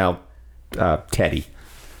dorsi is now Teddy.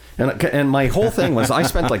 And my whole thing was, I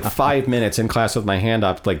spent like 5 minutes in class with my hand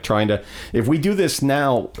up, like, trying to, if we do this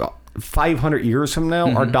now, 500 years from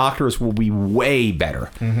now, our doctors will be way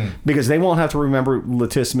better, because they won't have to remember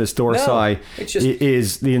latissimus dorsi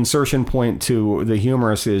is the insertion point to the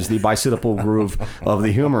humerus, is the bicipital groove of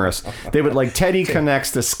the humerus. They would, like, Teddy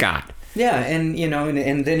connects to Scott. Yeah, and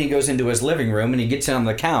and then he goes into his living room and he gets on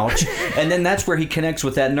the couch, and then that's where he connects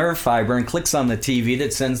with that nerve fiber and clicks on the TV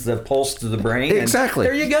that sends the pulse to the brain. Exactly.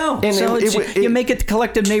 And there you go. And so you make it the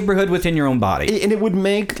collective neighborhood within your own body. And it would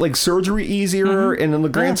make, like, surgery easier, and in the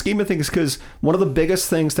grand scheme of things, because one of the biggest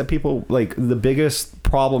things that people, like, the biggest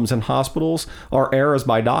problems in hospitals are errors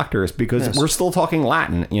by doctors, because we're still talking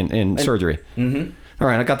Latin in surgery. Mm-hmm. All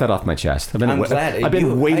right, I got that off my chest. I've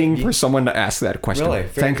been waiting for someone to ask that question. Really?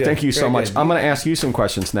 Thank you so much. I'm going to ask you some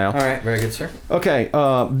questions now. All right, very good, sir. Okay,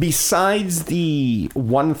 besides the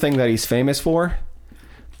one thing that he's famous for,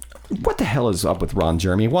 what the hell is up with Ron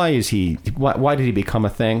Jeremy? Why did he become a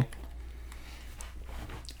thing?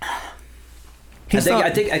 I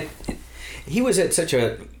think he was at such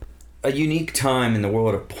a unique time in the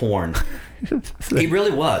world of porn. He really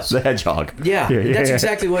was. The hedgehog. Yeah, that's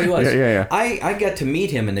exactly what he was. Yeah. I got to meet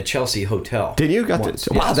him in the Chelsea Hotel. Did you?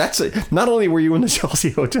 Wow, that's not only were you in the Chelsea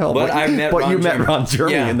Hotel, but you met Ron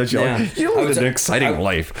Jeremy in the Chelsea. Yeah. You lived an exciting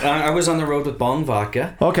life. I was on the road with Bong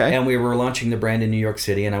Vodka. Okay. And we were launching the brand in New York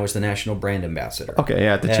City, and I was the national brand ambassador. Okay,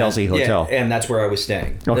 at the Chelsea Hotel. Yeah, and that's where I was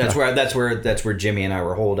staying. Okay. That's where Jimmy and I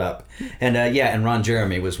were holed up. And and Ron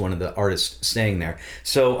Jeremy was one of the artists staying there.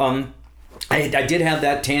 So I did have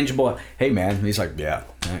that tangible, hey man, and he's like, yeah,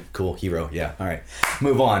 all right, cool, hero, yeah, all right,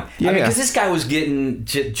 move on. Yeah. I mean, because this guy was getting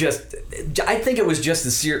just, I think it was just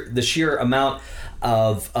the sheer amount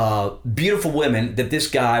of beautiful women that this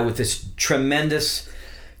guy with this tremendous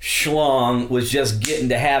schlong was just getting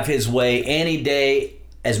to have his way any day,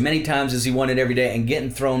 as many times as he wanted every day, and getting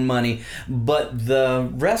thrown money. But the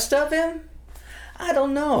rest of him, I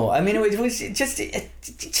don't know. I mean, it was just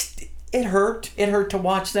it hurt. It hurt to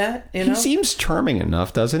watch that. You know? He seems charming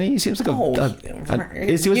enough, doesn't he? He seems like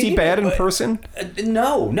was he bad in person?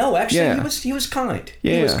 No. Actually, he was kind.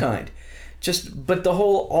 Yeah. He was kind. But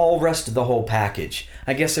all rest of the whole package.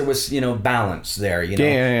 I guess there was, balance there,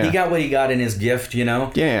 Yeah. He got what he got in his gift,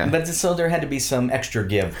 Yeah. But so there had to be some extra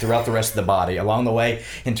give throughout the rest of the body along the way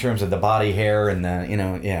in terms of the body hair and the,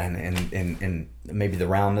 and maybe the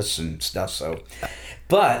roundness and stuff. So,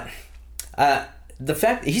 but the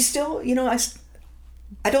fact he's still,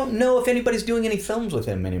 I don't know if anybody's doing any films with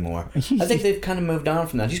him anymore. I think they've kind of moved on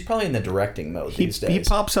from that. He's probably in the directing mode these days. He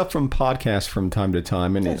pops up from podcasts from time to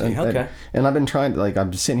time, and I've been trying,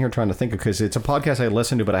 I'm sitting here trying to think, because it's a podcast I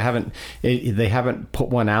listen to, but they haven't put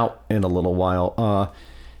one out in a little while.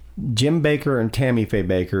 Jim Bakker and Tammy Faye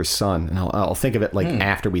Bakker's son, and I'll think of it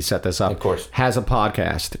after we set this up. Of course, has a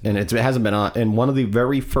podcast, and it hasn't been on. And one of the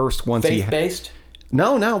very first ones, faith-based.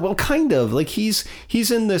 No, well, kind of. Like, he's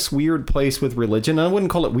in this weird place with religion. I wouldn't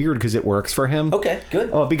call it weird because it works for him. Okay,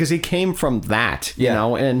 good. Because he came from that, you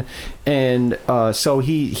know, and so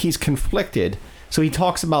he's conflicted. So he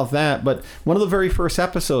talks about that. But one of the very first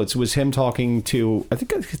episodes was him talking to, I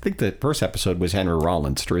think the first episode was Henry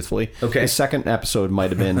Rollins, truthfully. Okay. The second episode might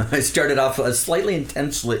have been. I started off slightly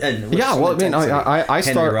intensely. Yeah, well,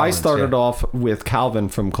 I started off with Calvin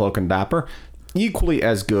from Cloak and Dapper. Equally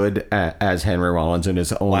as good as Henry Rollins in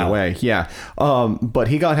his own way. Yeah. But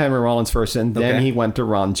he got Henry Rollins first, and then he went to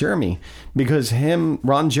Ron Jeremy, because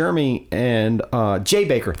Ron Jeremy and Jay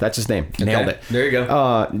Bakker, that's his name. Nailed it. There you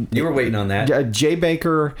go. You were waiting on that. Jay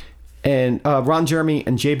Bakker and Ron Jeremy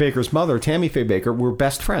and Jay Bakker's mother, Tammy Faye Bakker, were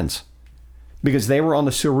best friends, because they were on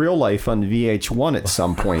The Surreal Life on VH1 at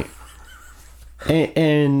some point.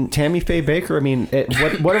 And Tammy Faye Bakker, I mean,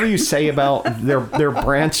 whatever you say about their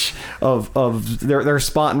branch of their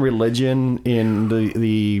spot in religion in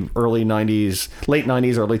the early 90s, late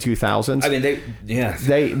 90s, early 2000s. I mean,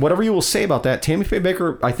 they whatever you will say about that, Tammy Faye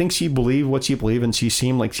Bakker, I think she believed what she believed, and she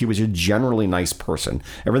seemed like she was a generally nice person.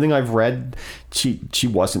 Everything I've read, she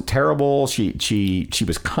wasn't terrible. She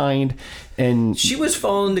was kind. And she was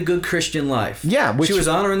following the good Christian life. Yeah. She was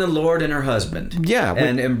honoring the Lord and her husband. Yeah.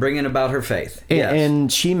 And bringing about her faith.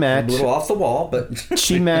 And she met... A little off the wall, but...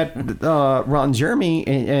 she met Ron Jeremy,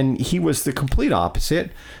 and he was the complete opposite.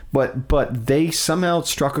 But they somehow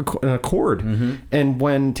struck a chord. Mm-hmm. And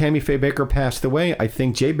when Tammy Faye Bakker passed away, I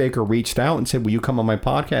think Jay Bakker reached out and said, will you come on my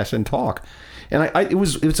podcast and talk? And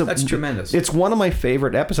that's tremendous. It's one of my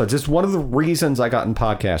favorite episodes. It's one of the reasons I got in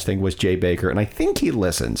podcasting was Jay Bakker, and I think he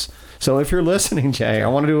listens. So if you're listening, Jay, I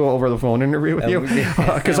want to do an over the phone interview with you,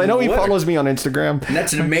 because I know he follows me on Instagram. And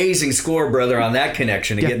that's an amazing score, brother, on that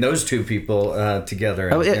connection, to get those two people together.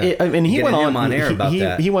 And he went on air about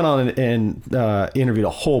that. He went on and interviewed a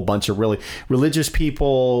whole bunch of really religious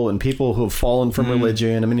people and people who have fallen from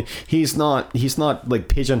religion. I mean, he's not like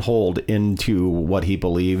pigeonholed into what he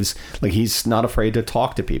believes. Like, he's not afraid to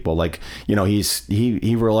talk to people. Like,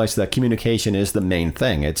 he realized that communication is the main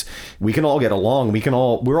thing. We can all get along.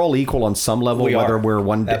 We're all equal on some level, whether we're a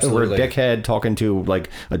dickhead talking to like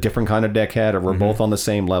a different kind of dickhead, or we're both on the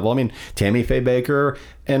same level. I mean, Tammy Faye Bakker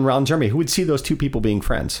and Ron Jeremy, who would see those two people being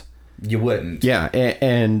friends? You wouldn't. Yeah,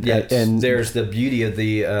 and there's the beauty of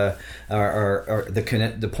the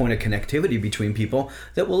point of connectivity between people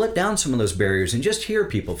that will let down some of those barriers and just hear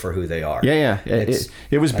people for who they are. Yeah.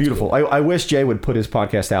 It was beautiful. Cool. I wish Jay would put his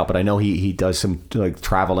podcast out, but I know he does some like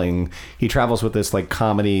traveling. He travels with this like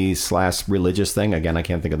comedy / religious thing. Again, I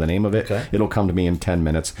can't think of the name of it. Okay. It'll come to me in 10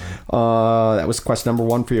 minutes. That was quest number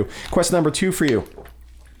 1 for you. Quest number 2 for you.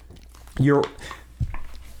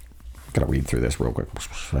 Gotta read through this real quick.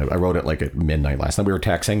 I wrote it like at midnight last night. We were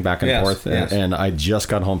texting back and forth, and I just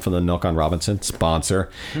got home from the Nook on Robinson sponsor,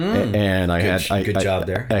 and I had good job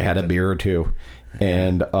there. I had a beer or two,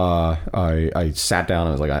 and I sat down and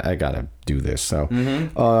I was like, I gotta do this. So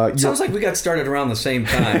sounds like we got started around the same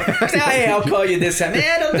time. Hey, I'll call you this time.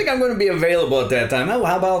 I don't think I'm going to be available at that time. Oh,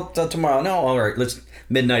 how about tomorrow? No, all right.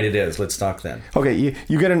 Midnight it is. Let's talk then. Okay,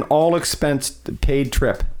 you get an all expense paid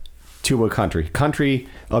trip to a country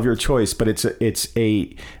of your choice, but it's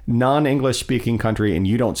a non-English speaking country, and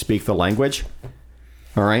you don't speak the language.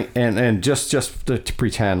 All right, and just to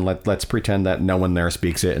pretend, let's pretend that no one there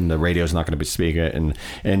speaks it, and the radio's not going to speak it,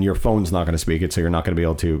 and your phone's not going to speak it, so you're not going to be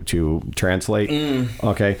able to translate.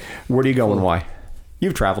 Okay, where do you go and why?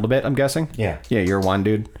 You've traveled a bit, I'm guessing. Yeah. Yeah, you're a wine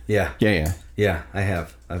dude. Yeah. Yeah. Yeah, I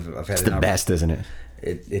have. I've had. It's the best, isn't it?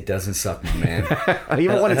 It doesn't suck, my man.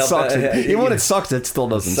 Even when it sucks, it still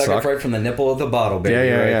doesn't suck. Suck it right from the nipple of the bottle, baby.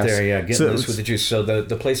 Yeah. There. Yeah, getting loose with the juice. So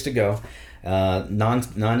the place to go.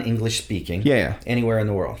 Non-English speaking. Yeah. Anywhere in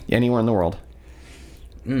the world. Anywhere in the world.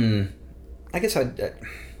 I guess I'd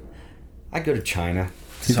go to China.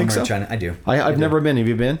 You think so? In China, I do. I've never been. Have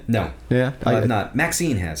you been? No. Yeah. I've not.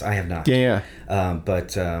 Maxine has. I have not. Yeah.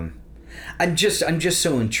 But I'm just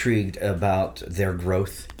so intrigued about their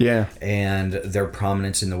growth. Yeah. And their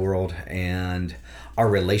prominence in the world and our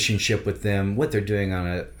relationship with them, what they're doing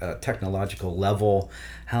on a technological level,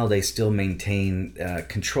 how they still maintain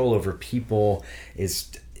control over people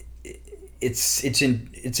it's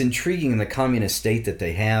intriguing in the communist state that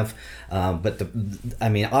they have, but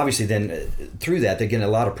obviously then through that they get a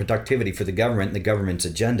lot of productivity for the government and the government's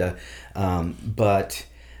agenda, but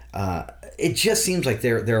it just seems like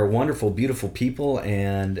they're a wonderful, beautiful people,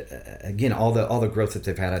 and again all the growth that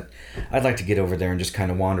they've had. I'd like to get over there and just kind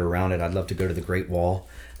of wander around it. I'd love to go to the Great Wall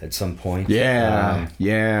at some point. Yeah.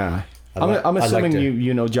 I'm assuming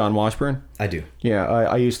you know John Washburn. I do. Yeah,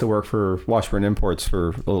 I used to work for Washburn Imports for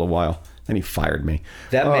a little while. Then he fired me.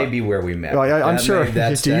 That may be where we met. I'm sure.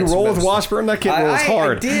 Do you roll with Washburn? That kid rolls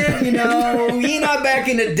hard. I did, back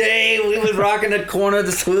in the day, we was rocking the corner of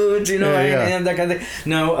the foods, and that kind of thing.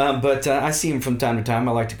 No, but I see him from time to time.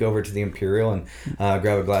 I like to go over to the Imperial and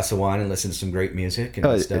grab a glass of wine and listen to some great music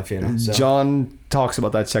and stuff. So. John talks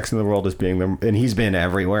about that section of the world as being and he's been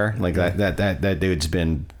everywhere. Like that dude's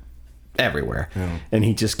been everywhere, and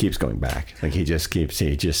he just keeps going back. Like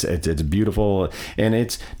it's beautiful, and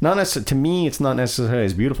it's not necessarily, to me, it's not necessarily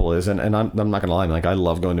as beautiful as, and I'm not gonna lie, like I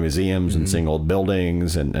love going to museums and seeing old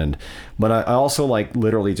buildings, but I also like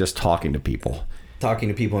literally just talking to people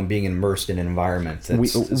and being immersed in an environment.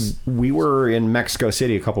 We were in Mexico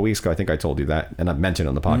City a couple weeks ago. I think I told you that, and I've mentioned it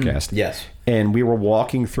on the podcast. Yes. And we were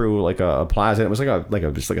walking through like a plaza. It was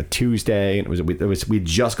like a Tuesday, and we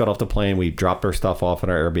just got off the plane. We dropped our stuff off at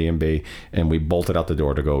our Airbnb, and we bolted out the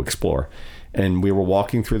door to go explore. And we were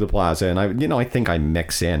walking through the plaza, and I think I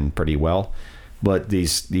mix in pretty well, but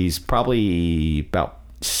these probably about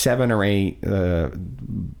 7 or 8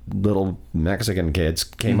 little Mexican kids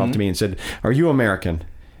came up to me and said, "Are you American?"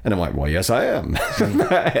 And I'm like, "Well, yes, I am."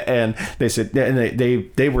 And they said, and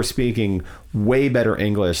they were speaking way better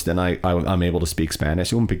English than I'm able to speak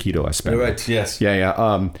Spanish. Un poquito español. Right. Yes.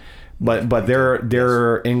 Yeah. But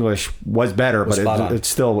their English was better, but it's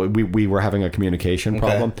still, we were having a communication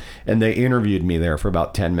problem. And they interviewed me there for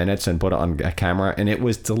about 10 minutes and put it on a camera, and it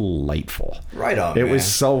was delightful. Right on, It was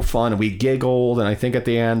so fun. We giggled, and I think at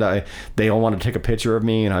the end they all wanted to take a picture of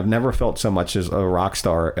me, and I've never felt so much as a rock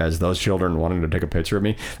star as those children wanting to take a picture of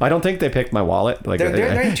me. I don't think they picked my wallet. Like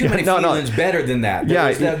there ain't too many feelings better than that.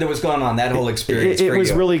 There was going on that whole experience. It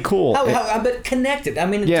was really cool. But connected. I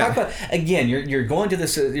mean, talk about, again, you're going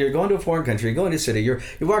to a foreign country, you're going to a city, you're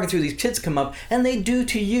walking through, these kids come up and they do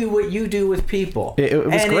to you what you do with people. It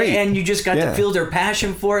was great. And you just got to feel their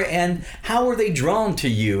passion for it. And how were they drawn to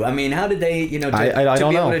you? I mean, how did they, I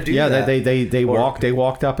don't know. Able to do that? They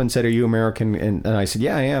walked up and said, "Are you American?" And I said,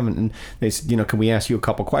 "Yeah, I am." And they said, "Can we ask you a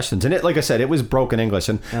couple questions?" And like I said, it was broken English.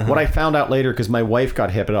 And what I found out later, because my wife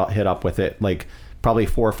got hit up with it, like probably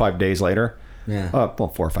 4 or 5 days later. Yeah.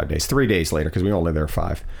 4 or 5 days, 3 days later, because we were only there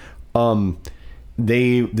 5.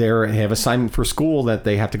 They have assignment for school that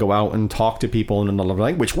they have to go out and talk to people in another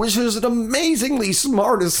language, which is an amazingly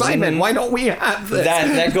smart assignment. Why don't we have this?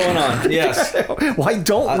 That going on? Yes. Why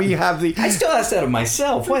don't we have the? I still ask that of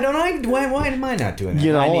myself. Why don't I? Why am I not doing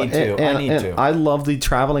that? I need to. I love the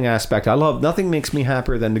traveling aspect. Nothing makes me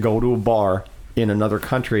happier than to go to a bar in another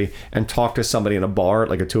country and talk to somebody in a bar at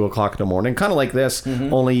like 2 o'clock in the morning, kind of like this,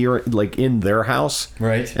 only you're like in their house,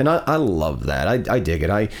 right? And I love that. I dig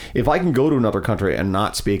it. If I can go to another country and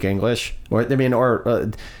not speak English,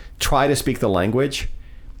 or try to speak the language,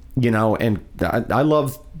 and I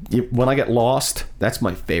love when I get lost. That's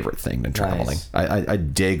my favorite thing in traveling. Nice. I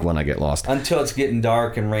dig when I get lost until it's getting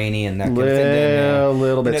dark and rainy and that kind of thing. A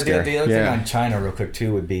little bit scary. The other thing on China, real quick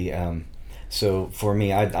too, would be. So for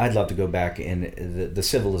me, I'd love to go back in the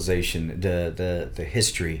civilization, the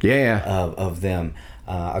history of them.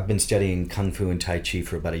 I've been studying Kung Fu and Tai Chi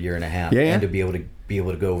for about 1.5 years, and to be able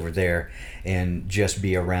to go over there and just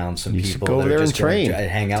be around some people go that there are just and train,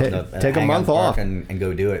 hang out, take a month off, and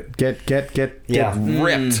go do it. Get ripped.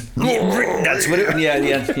 That's what it.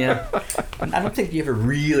 Yeah. I don't think you ever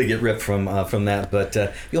really get ripped from that, but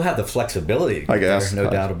you'll have the flexibility. I guess. No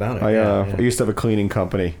doubt about it. I used to have a cleaning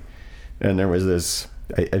company, and there was this.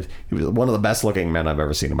 He was one of the best looking men I've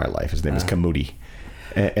ever seen in my life. His name is Camuti.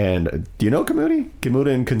 And do you know Camuti?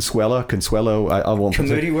 Camuti and Consuelo. I won't.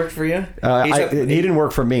 Camuti worked for you? He didn't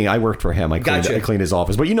work for me. I worked for him. I cleaned his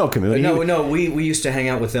office. But you know Camuti. No. We used to hang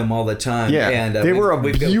out with them all the time. Yeah, and they were a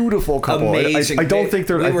beautiful couple. Amazing. I don't think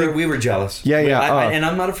they're. We were jealous. Yeah. And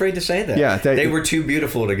I'm not afraid to say that. Yeah, they were too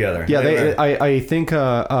beautiful together. Yeah, I think.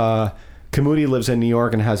 Camuti lives in New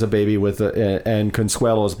York and has a baby with and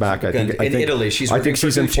Consuelo's back. I think Italy. I think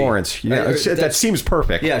she's in Florence. Yeah, that seems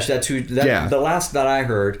perfect. Yeah, that's who. The last that I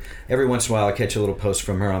heard. Every once in a while, I catch a little post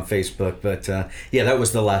from her on Facebook, but that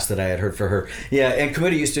was the last that I had heard for her. Yeah, and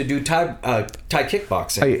Camuti used to do Thai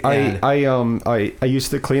kickboxing. I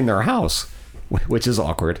used to clean their house, which is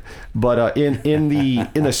awkward. But in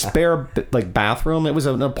the spare bathroom, it was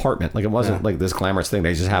an apartment. It wasn't like this glamorous thing.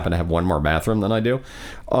 They just happened to have one more bathroom than I do.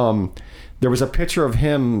 There was a picture of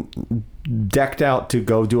him decked out to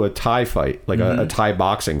go do a Thai fight, a Thai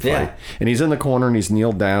boxing fight. Yeah. And he's in the corner and he's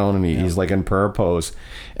kneeled down and he's in prayer pose.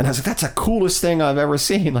 And I was like, that's the coolest thing I've ever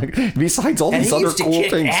seen. Besides all these other cool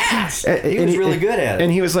things. Ass. He was really good at it.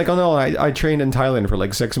 And he was like, oh no, I trained in Thailand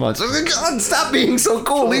for 6 months. I was like, God, stop being so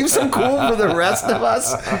cool. Leave some cool for the rest of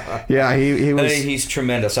us. Yeah, he was. He's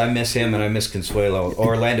tremendous. I miss him and I miss Consuelo.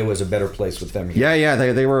 Orlando was a better place with them. Yeah,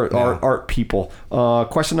 they were art people.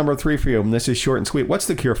 Question number 3 for you. And this is short and sweet. What's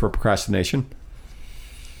the cure for procrastination?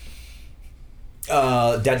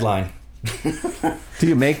 Deadline. Do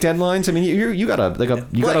you make deadlines? I mean, you got a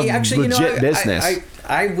legit business.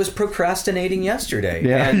 I was procrastinating yesterday.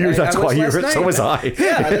 Yeah, that's why you were. So was I.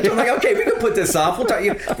 Yeah, I'm like, okay, we can put this off. We'll talk.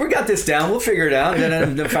 We got this down. We'll figure it out.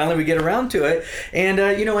 And then finally we get around to it. And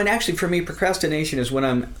and actually for me, procrastination is when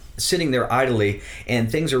I'm sitting there idly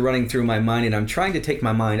and things are running through my mind and I'm trying to take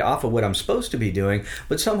my mind off of what I'm supposed to be doing,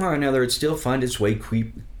 but somehow or another it still finds its way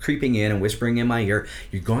creeping in and whispering in my ear,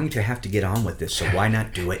 you're going to have to get on with this, so why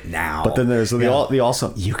not do it now? But then there's the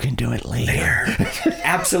also, you can do it later.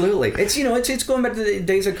 Absolutely. It's going back to the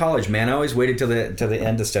days of college, man. I always waited till the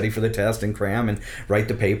end to study for the test and cram and write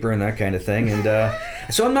the paper and that kind of thing. And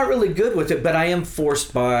so I'm not really good with it, but I am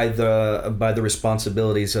forced by the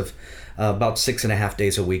responsibilities of about 6.5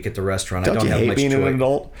 days a week at the restaurant. Don't I don't you have hate much being choice. an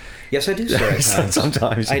adult? Yes, I do, sir.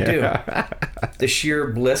 Sometimes I do. The sheer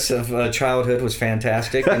bliss of childhood was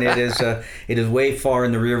fantastic, and it is way far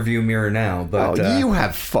in the rearview mirror now. But you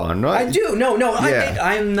have fun, right? I do. No. Yeah.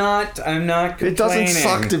 I'm not complaining. It doesn't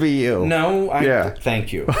suck to be you. No.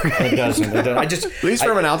 Thank you. It doesn't. I just at least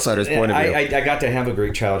from an outsider's point of view. I got to have a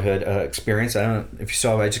great childhood experience. I don't know if you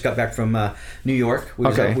saw. I just got back from New York.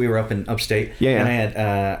 We were up in upstate. Yeah.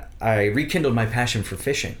 And I rekindled my passion for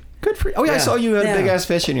fishing. Good for you. Oh, yeah, I saw you had a big-ass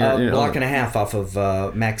fish in your... block and a half off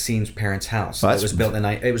of Maxine's parents' house. It was built in the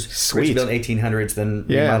 1800s, then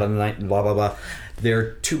remodeled in the 19... blah, blah, blah.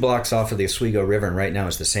 They're 2 blocks off of the Oswego River, and right now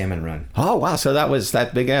it's the salmon run. Oh, wow. So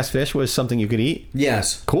that big-ass fish was something you could eat?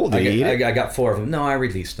 Yes. Cool. Did you eat it? I got 4 of them. No, I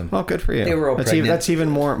released them. Oh, good for you. They were all pregnant. That's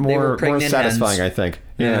even more satisfying, hens. I think.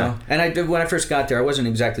 Yeah. And when I first got there, I wasn't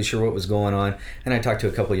exactly sure what was going on. And I talked to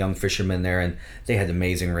a couple of young fishermen there, and they had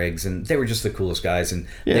amazing rigs, and they were just the coolest guys. And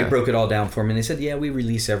they broke it all down for me. And they said, we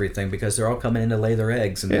release everything because they're all coming in to lay their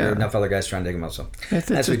eggs, and there are enough other guys trying to dig them out. So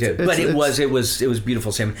that's what we did. But it was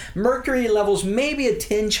beautiful salmon. Mercury levels maybe a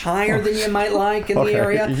tinge higher than you might like in the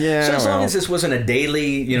area. Yeah, so as long as this wasn't a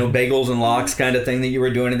daily, bagels and lox kind of thing that you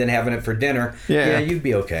were doing and then having it for dinner, you'd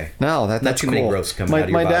be okay. No, that's not too cool. many growths coming out of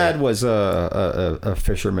your body. My dad was a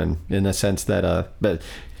fisherman in the sense that but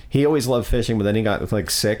he always loved fishing, but then he got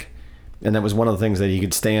sick, and that was one of the things that he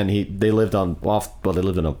could stand. They lived in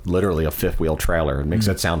literally a fifth wheel trailer. It makes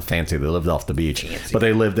that sound fancy. They lived off the beach, but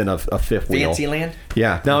they lived in a fifth wheel. Fancy land?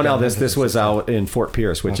 Yeah. No. This was out in Fort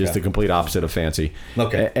Pierce, which is the complete opposite of fancy.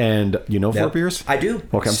 Okay. And Fort Pierce? I do.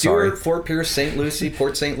 Okay, I'm Stewart, sorry. Fort Pierce, St. Lucie,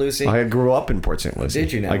 Port St. Lucie. I grew up in Port St. Lucie.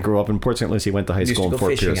 Did you know? I grew up in Port St. Lucie. Went to high school in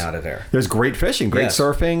Fort Pierce. Out of there. There's great fishing, great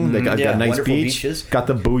surfing. They got nice beach. Beaches. Got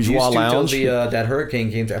the bourgeois lounge. That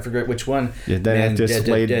hurricane came. I forget which one. Yeah, then it just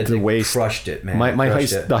laid the waste. Crushed it, man.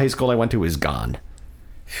 The high school I went to is gone.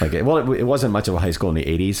 It wasn't much of a high school in the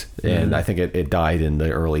 80s, and I think it died in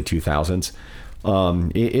the early 2000s.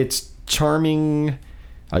 It's charming.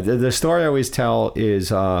 The story I always tell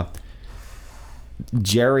is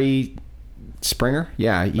Jerry Springer.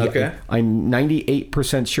 Yeah. Okay. I'm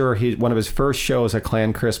 98% sure one of his first shows at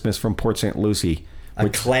Clan Christmas from Port St. Lucie.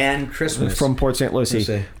 Clan Christmas from Port St.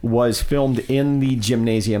 Lucie was filmed in the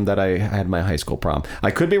gymnasium that I had my high school prom. I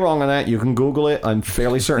could be wrong on that. You can Google it. I'm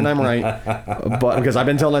fairly certain I'm right, but because I've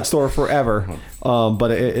been telling that story forever.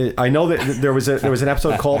 But I know that there was an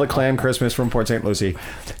episode called A Clan Christmas from Port St. Lucie,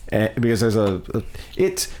 because there's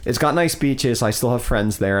it's got nice beaches. I still have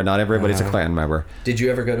friends there. Not everybody's a Clan member. Did you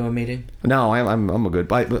ever go to a meeting? No, I'm a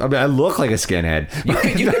good. I mean, I look like a skinhead.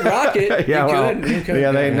 You could rock it. Yeah, you could.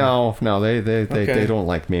 Yeah, they they don't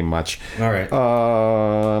like me much. All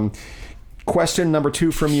right. Question number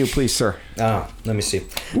 2 from you, please, sir. Let me see.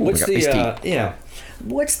 What's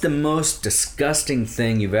What's the most disgusting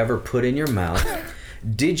thing you've ever put in your mouth?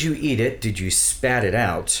 Did you eat it? Did you spat it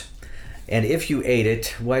out? And if you ate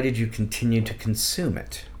it, why did you continue to consume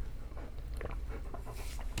it?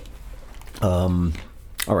 All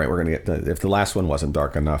right, we're gonna get if the last one wasn't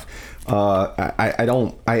dark enough.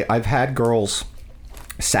 I've had girls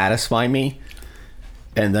satisfy me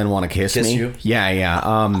and then want to kiss me. You?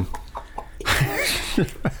 Yeah.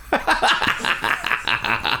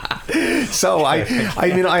 So I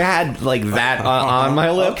mean, I had like that on my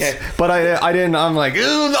lips, but I didn't. I'm like, no,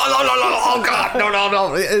 oh God, no.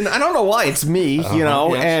 And I don't know why it's me, you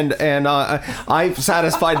know. Yes. And I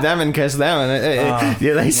satisfied them and kissed them, and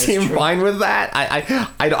they seem fine with that.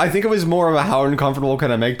 I think it was more of a how uncomfortable can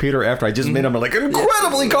I make Peter after I just made him like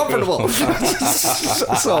incredibly comfortable.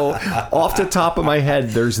 So off the top of my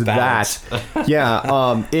head, there's that.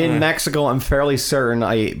 Yeah. In Mexico, I'm fairly certain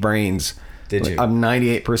I ate brains. Did you? I'm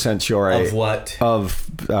 98% sure. Of what? Of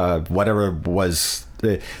whatever was.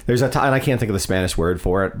 There's and I can't think of the Spanish word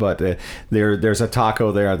for it, but there's a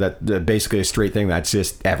taco there that basically a straight thing that's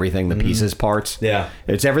just everything, the pieces, parts. Yeah.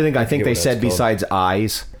 It's everything I think they said besides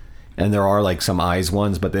eyes. And there are like some eyes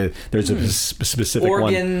ones, but there's a specific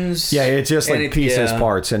organs. One. Yeah, it's just like pieces,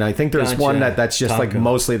 parts. And I think there's one that's just taco. Like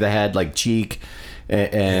mostly the head, like cheek.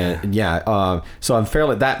 And so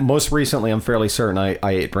I'm most recently I'm fairly certain I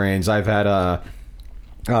ate brains. I've had I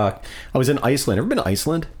was in Iceland. Ever been to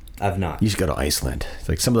Iceland? I've not. You should go to Iceland. It's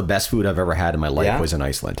like some of the best food I've ever had in my life was in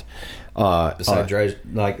Iceland. Besides dried,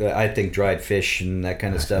 like I think dried fish and that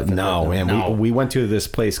kind of stuff. No, man. We went to this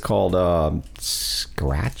place called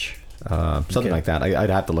Scratch, something like that. I'd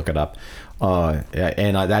have to look it up.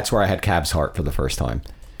 And that's where I had calf's heart for the first time.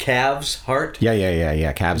 Calf's heart?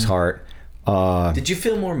 Yeah. Calf's heart. Did you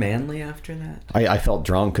feel more manly after that? I felt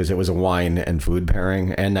drunk because it was a wine and food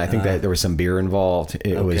pairing, and I think that there was some beer involved.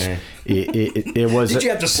 It was. Did you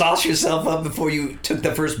have to sauce yourself up before you took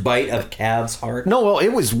the first bite of calf's heart? No, well, it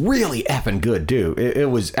was really effing good, dude. It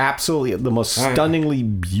was absolutely the most stunningly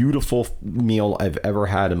beautiful meal I've ever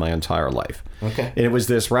had in my entire life. Okay. And it was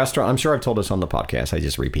this restaurant. I'm sure I've told this on the podcast. I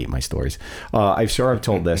just repeat my stories. I'm sure I've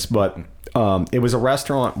told this, but. It was a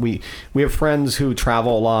restaurant. We have friends who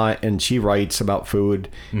travel a lot, and she writes about food,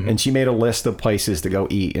 and she made a list of places to go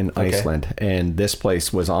eat in Iceland, and this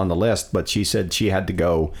place was on the list, but she said she had to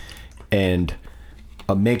go and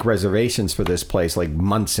make reservations for this place like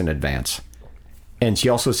months in advance. And she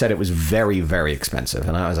also said it was very, very expensive.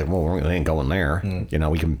 And I was like, well, we ain't going there. You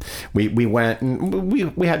know, we went and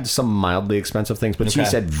we had some mildly expensive things, but she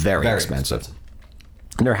said very expensive.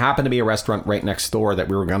 And there happened to be a restaurant right next door that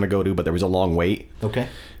we were going to go to, but there was a long wait. Okay.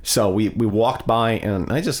 So we walked by,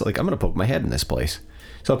 and I just I'm going to poke my head in this place.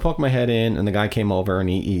 So I poked my head in, and the guy came over, and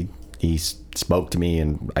he spoke to me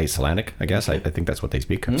in Icelandic, I guess. I think that's what they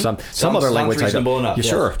speak. Some other language. Reasonable enough. Yeah,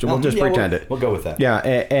 sure. We'll just pretend it. We'll go with that. Yeah,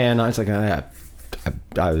 and I was like, un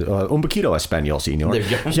poquito español, señor. There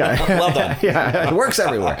you go. Yeah. Well done. Yeah, it works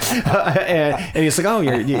everywhere. And he's like, oh,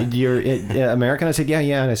 you're American? I said, yeah.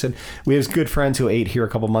 And I said, we have good friends who ate here a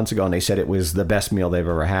couple months ago, and they said it was the best meal they've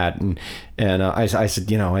ever had. And I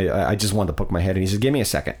said, I just wanted to poke my head. And he said, give me a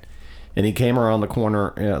second. And he came around the corner,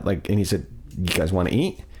 and he said, you guys want to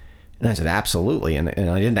eat? And I said, absolutely. And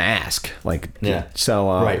I didn't ask. So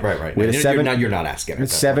right. We had You're not asking.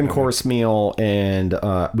 7-course meal, and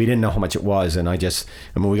we didn't know how much it was. And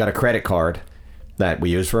we got a credit card that we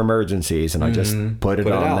use for emergencies, and I just put it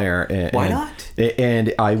on there. And, why not?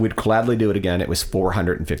 And I would gladly do it again. It was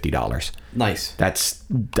 $450. Nice.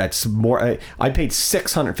 That's more. I paid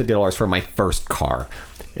 $650 for my first car.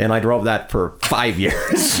 And I drove that for 5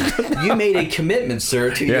 years. You made a commitment,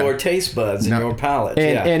 sir, to your taste buds and your palate.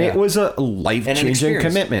 And it was a life-changing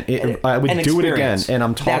commitment. I would do it again. And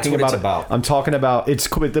I'm talking about. I'm talking about. It's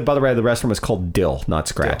by the way, the restaurant is called Dill, not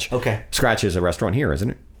Scratch. Dill. Okay. Scratch is a restaurant here,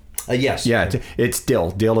 isn't it? Yes. Yeah, it's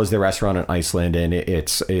Dill. Dill is the restaurant in Iceland, and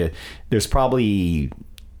there's probably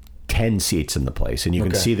 10 seats in the place, and you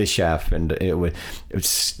can see the chef, and it was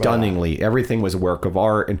stunningly, everything was a work of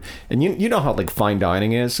art, and you know how like fine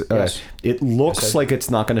dining is. Yes. It looks like it's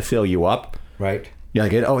not going to fill you up, right? Yeah,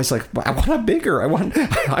 it's like I want a bigger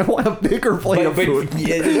plate of food.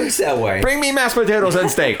 It looks that way. Bring me mashed potatoes and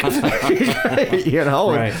steak.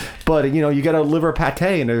 Right. But you get a liver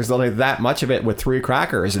pate, and there's only that much of it with 3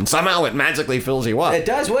 crackers, and somehow it magically fills you up. It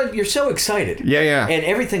does. Well, you're so excited. Yeah. And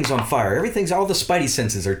everything's on fire. All the spidey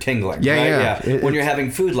senses are tingling. Yeah. When you're having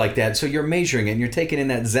food like that, so you're measuring it, and you're taking in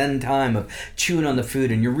that zen time of chewing on the food,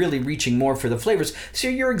 and you're really reaching more for the flavors. So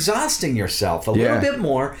you're exhausting yourself a little bit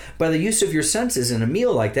more by the use of your senses in a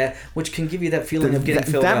meal like that, which can give you that feeling of getting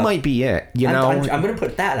filled up. That might be it. I'm going to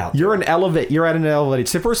put that out. You're at an elevated.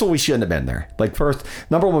 So first of all, we shouldn't have been there. Like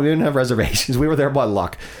number one, we didn't have reservations. We were there by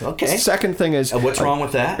luck. Okay. Second thing is, what's wrong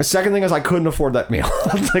with that? The second thing is, I couldn't afford that meal.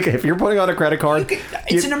 Like, if you're putting on a credit card,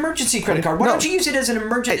 it's an emergency credit card. Why don't you use it as an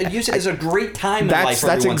emergency? Use it as a great time in life.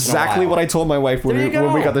 That's exactly what I told my wife when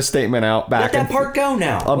we got the statement out back. Let that part go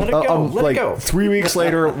now. Let it go. Let it go. 3 weeks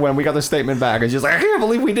later, when we got the statement back, and she's like, I can't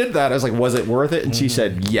believe we did that. I was like, was it worth it? And she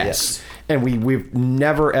said yes. And we've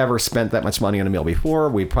never ever spent that much money on a meal before.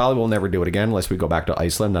 We probably will never do it again unless we go back to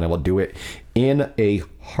Iceland. Then I will do it in a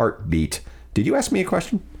heartbeat. Did you ask me a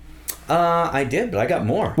question? I did, but I got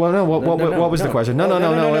more. Well, no. What was the question? No.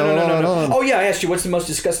 Oh yeah, I asked you what's the most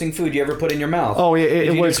disgusting food you ever put in your mouth. Oh,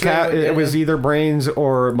 it was either brains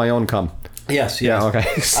or my own cum. Yes. Yeah. Okay.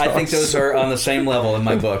 So, I think those are on the same level in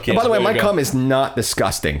my book. Yes, by the way, my cum is not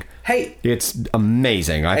disgusting. Hey, it's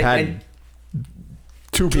amazing. I've had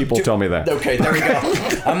 2 people tell me that. Okay, there we go.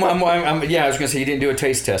 I was going to say you didn't do a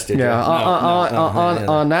taste test, did you? Yeah.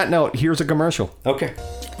 On that note, here's a commercial. Okay.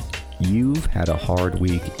 You've had a hard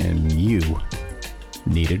week and you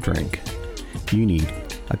need a drink. You need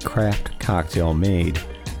a craft cocktail made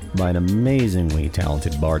by an amazingly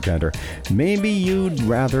talented bartender. Maybe you'd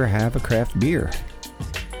rather have a craft beer.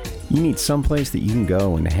 You need someplace that you can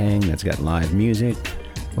go and hang that's got live music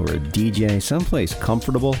or a DJ, someplace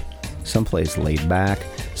comfortable, someplace laid back,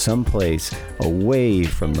 someplace away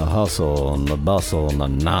from the hustle and the bustle and the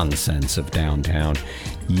nonsense of downtown.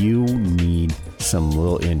 You need some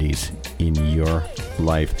little indies in your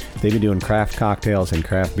life. They've been doing craft cocktails and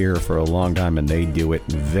craft beer for a long time, and they do it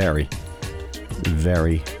very,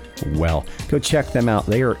 very well. Go check them out.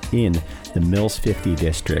 They are in the Mills 50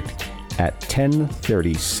 district at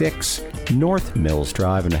 1036 North Mills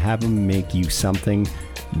Drive, and have them make you something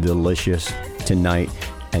delicious tonight.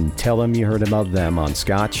 And tell them you heard about them on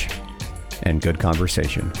Scotch and Good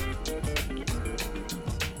Conversation.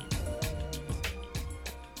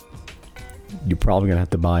 You're probably going to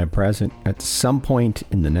have to buy a present at some point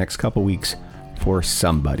in the next couple weeks for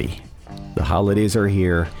somebody. The holidays are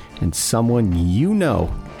here, and someone you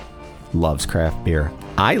know loves craft beer.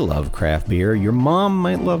 I love craft beer. Your mom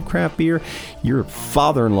might love craft beer. Your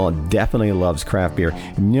father-in-law definitely loves craft beer.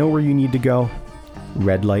 You know where you need to go?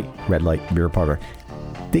 Red Light Beer Parlor.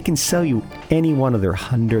 They can sell you any one of their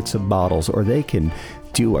hundreds of bottles, or they can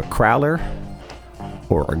do a crowler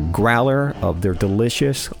or a growler of their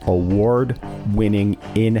delicious, award-winning,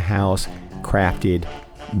 in-house crafted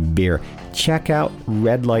beer. Check out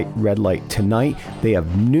Red Light tonight. They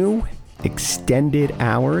have new extended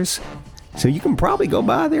hours, so you can probably go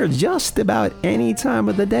by there just about any time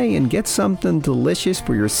of the day and get something delicious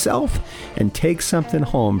for yourself and take something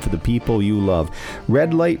home for the people you love.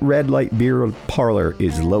 Red Light Beer Parlor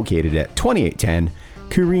is located at 2810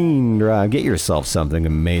 Careen Drive. Get yourself something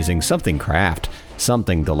amazing, something craft,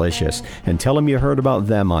 something delicious, and tell them you heard about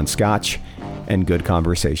them on Scotch and Good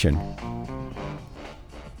Conversation.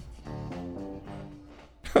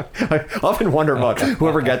 I often wonder about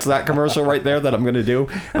whoever gets that commercial right there that I'm going to do,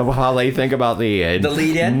 of how they think about the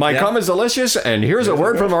lead in. My cum is delicious, and here's a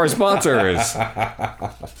word from our sponsors.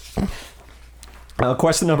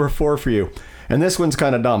 Question number 4 for you. And this one's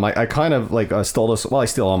kind of dumb. I kind of stole this. Well, I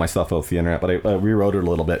steal all my stuff off the internet, but I rewrote it a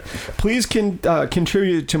little bit. Please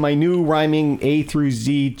contribute to my new rhyming A through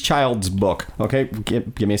Z child's book. Okay,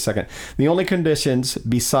 give me a second. The only conditions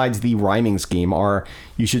besides the rhyming scheme are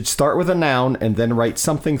you should start with a noun and then write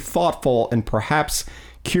something thoughtful and perhaps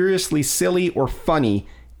curiously silly or funny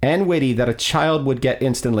and witty that a child would get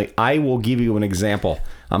instantly. I will give you an example.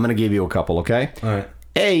 I'm going to give you a couple, okay? All right.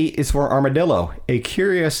 A is for armadillo, a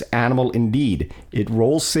curious animal indeed. It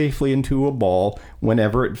rolls safely into a ball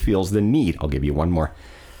whenever it feels the need. I'll give you one more.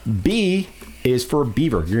 B is for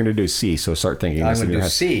beaver. You're going to do C, so start thinking. I'm going to do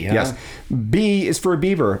C, huh? Yes. B is for a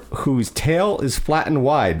beaver whose tail is flat and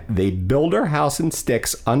wide. They build their house in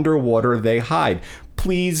sticks. Underwater they hide.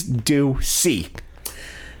 Please do C.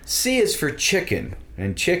 C is for chicken,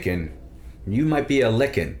 and chicken, you might be a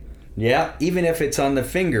lickin'. Yeah, even if it's on the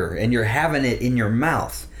finger and you're having it in your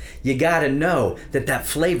mouth. You gotta know that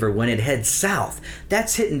flavor, when it heads south,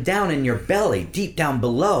 that's hitting down in your belly, deep down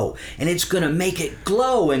below, and it's gonna make it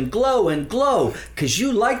glow and glow and glow, cause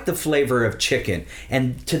you like the flavor of chicken.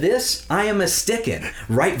 And to this, I am a stickin'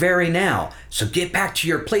 right very now. So get back to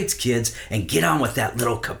your plates, kids, and get on with that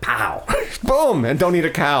little kapow. Boom! And don't eat a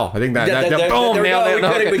cow. I think that boom, nailed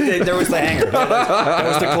it. There was the hanger. That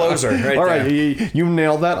was the closer right All there. right, you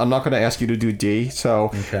nailed that. I'm not going to ask you to do D.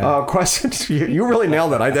 So, question, you really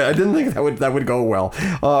nailed it. I didn't think that would go well.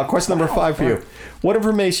 Question number 5 for you. What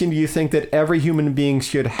information do you think that every human being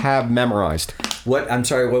should have memorized? What? I'm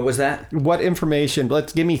sorry, what was that? What information?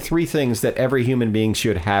 Give me 3 things that every human being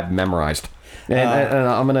should have memorized. And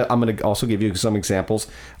I'm gonna also give you some examples.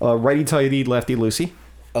 Righty tighty, lefty loosey.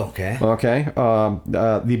 Okay.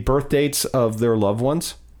 The birth dates of their loved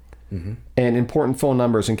ones, and important phone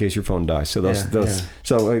numbers in case your phone dies. So those.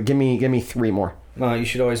 So give me 3 more. Well, you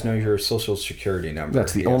should always know your social security number.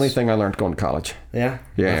 That's the only thing I learned going to college. Yeah?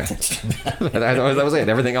 Yeah. That was it.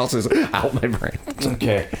 Everything else is out my brain.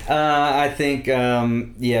 Okay. I think,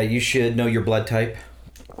 you should know your blood type.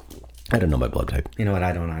 I don't know my blood type. You know what?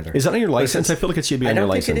 I don't either. Is that on your license? I feel like it should be on your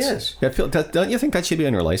license. I don't think it is. Don't you think that should be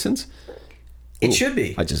on your license? It should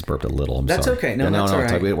be. I just burped a little. I'm sorry. That's okay. No, that's all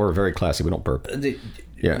right. We're very classy. We don't burp.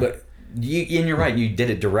 But and you're right. You did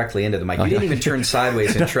it directly into the mic. You didn't even turn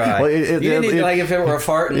sideways and try. Well, you didn't even, like if it were a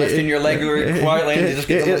fart and lifting your leg quietly.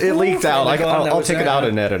 It leaked out. I'll take it out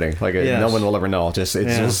in editing. No one will ever know. It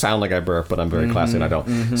just sound like I burp, but I'm very classy and I don't.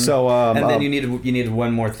 Mm-hmm. So and then you needed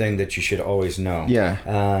one more thing that you should always know. Yeah.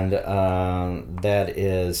 And that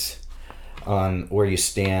is on where you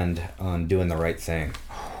stand on doing the right thing.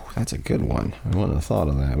 That's a good one. I wouldn't have thought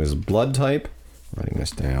of that. It was blood type. Writing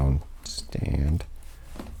this down. Stand.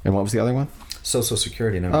 And what was the other one? Social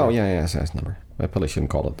security number. Oh, yeah, SAS number. I probably shouldn't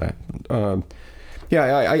call it that.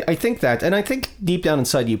 I think that. And I think deep down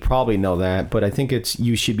inside you probably know that, but I think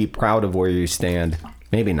you should be proud of where you stand.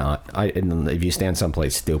 Maybe not. If you stand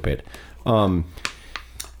someplace stupid. I'm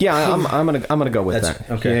gonna go with that.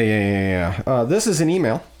 Okay. Yeah. This is an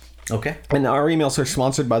email. Okay. And our emails are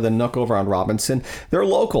sponsored by the Nook over on Robinson. They're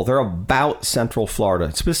local. They're about Central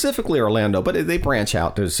Florida, specifically Orlando, but they branch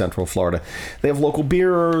out to Central Florida. They have local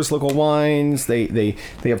beers, local wines. They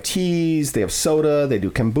have teas. They have soda. They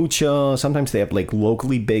do kombucha. Sometimes they have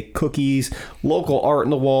locally baked cookies, local art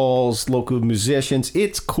in the walls, local musicians.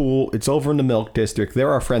 It's cool. It's over in the Milk District.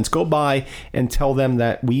 They're our friends. Go by and tell them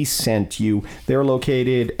that we sent you. They're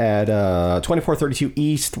located at 2432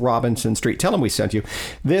 East Robinson Street. Tell them we sent you.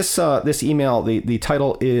 This email, the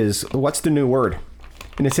title is, "What's the new word?"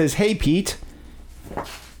 And it says, "Hey, Pete,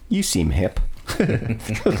 you seem hip."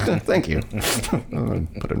 Thank you.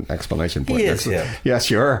 Put an exclamation point. He is hip. Yeah,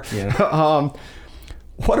 sure. Yeah.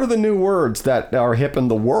 What are the new words that are hip in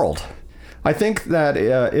the world? I think that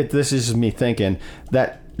this is me thinking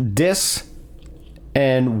that dis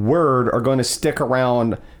and word are going to stick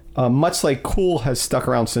around much like cool has stuck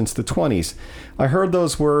around since the 20s. I heard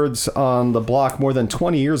those words on the block more than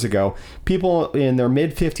 20 years ago. People in their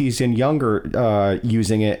mid-50s and younger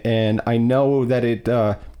using it, and I know that it...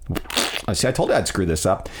 I told you I'd screw this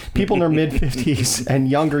up. People in their mid-50s and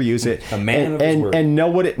younger use it and know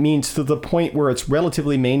what it means to the point where it's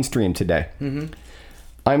relatively mainstream today. Mm-hmm.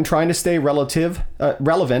 I'm trying to stay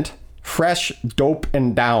relevant, fresh, dope,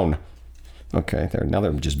 and down. Okay, now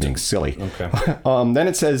they're just being silly. Okay. Then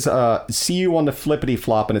it says, "See you on the flippity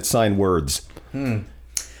flop," and it's signed words.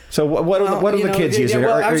 So what are the kids using?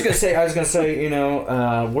 Well, I was gonna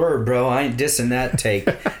say, word, bro. I ain't dissing that take.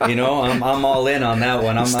 I'm all in on that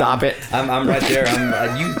one. Stop it. I'm right there.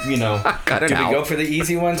 Cut it do out. we go for the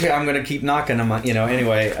easy ones here? I'm gonna keep knocking them on.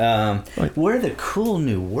 Anyway. What are the cool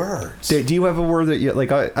new words? Do you have a word that you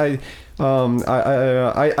like? I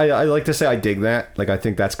like to say I dig that. I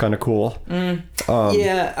think that's kind of cool.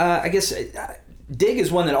 I guess dig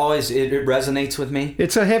is one that always it resonates with me.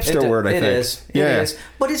 It's a hipster word, I think. It is. It is.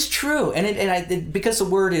 But it's true, and because the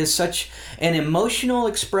word is such an emotional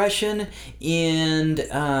expression, and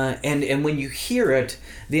when you hear it,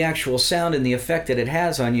 the actual sound and the effect that it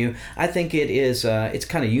has on you, I think it is. It's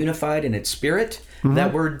kind of unified in its spirit. Mm-hmm.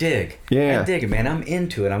 That word dig. Yeah. I dig it, man. I'm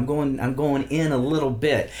into it. I'm going in a little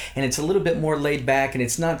bit. And it's a little bit more laid back, and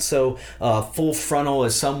it's not so full frontal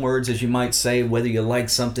as some words, as you might say, whether you like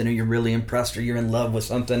something or you're really impressed or you're in love with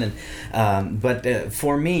something. And but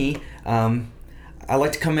for me, I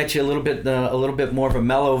like to come at you a little bit more of a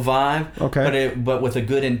mellow vibe, okay, but with a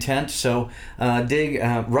good intent. So dig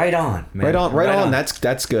right on, man. Right on.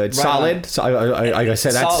 That's good. Right solid. On. So I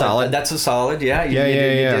said that's solid. That's a solid. Yeah. You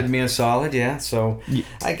did me a solid. Yeah. So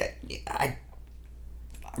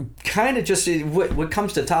kind of just what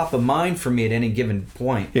comes to top of mind for me at any given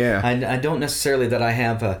point. Yeah. I don't necessarily that I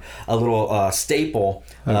have a little staple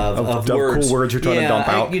of words. Cool words you're trying to dump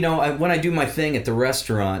out. When I do my thing at the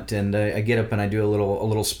restaurant and I get up and I do a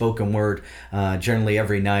little spoken word generally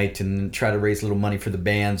every night and try to raise a little money for the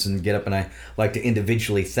bands and get up and I like to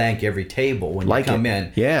individually thank every table when you come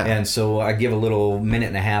in. Yeah. And so I give a little minute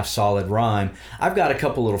and a half solid rhyme. I've got a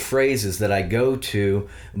couple little phrases that I go to,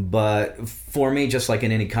 but for me, just like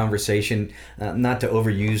in any conversation, not to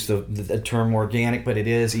overuse the term organic, but it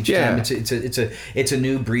is each time. It's a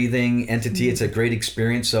new breathing entity. It's a great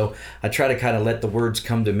experience. So I try to kind of let the words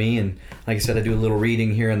come to me, and like I said, I do a little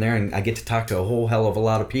reading here and there, and I get to talk to a whole hell of a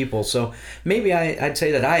lot of people. So maybe I'd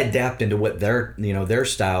say that I adapt into what their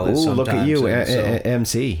style is. Ooh, sometimes. Look at you,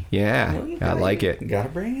 MC. Yeah, well, I like it. Gotta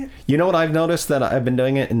bring it. You know what I've noticed that I've been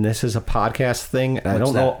doing it, and this is a podcast thing. I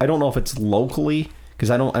don't know if it's locally. Because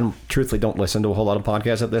I truthfully don't listen to a whole lot of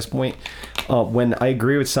podcasts at this point. When I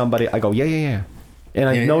agree with somebody, I go, yeah. And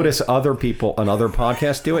I notice other people on other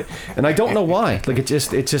podcasts do it, and I don't know why. Like it's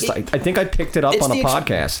just. I think I picked it up on a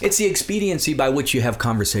podcast. It's the expediency by which you have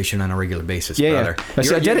conversation on a regular basis, brother.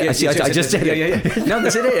 I did it. I just did it. Yeah. No,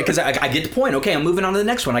 that's it. Because I get the point. Okay, I'm moving on to the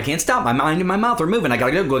next one. I can't stop. My mind and my mouth are moving. I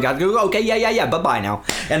gotta go. Okay, yeah. Bye bye now.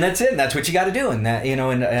 And that's it. And that's what you got to do. And that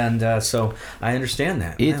and so I understand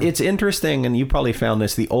that. It's interesting, and you probably found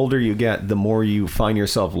this. The older you get, the more you find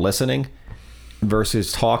yourself listening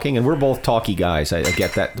versus talking, and we're both talky guys. I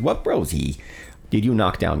get that. What, Rosie? Did you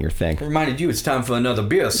knock down your thing? I reminded you it's time for another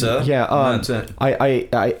beer, sir. Yeah, that's it.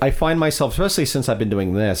 I find myself, especially since I've been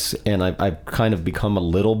doing this, and I've kind of become a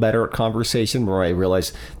little better at conversation, where I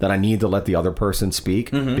realize that I need to let the other person speak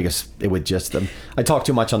because it would just I talk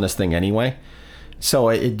too much on this thing anyway.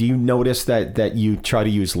 So do you notice that you try to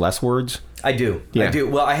use less words? I do. Yeah. I do.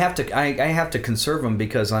 Well, I have to conserve them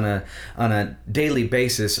because on a daily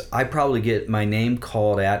basis, I probably get my name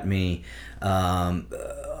called at me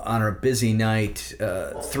on a busy night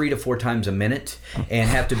 3 to 4 times a minute, and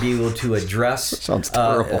have to be able to address sounds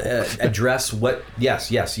terrible. Address what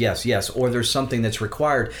yes, or there's something that's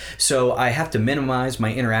required. So I have to minimize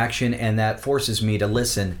my interaction, and that forces me to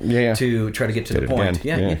listen to try to get to the point.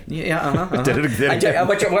 Did it again. I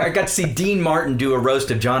got to see Dean Martin do a roast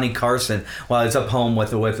of Johnny Carson while I was up home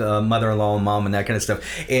with mother-in-law and mom and that kind of stuff.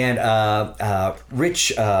 And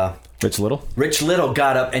Rich Little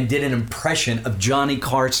got up and did an impression of Johnny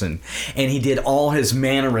Carson, and he did all his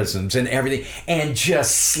mannerisms and everything, and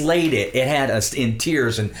just slayed it. It had us in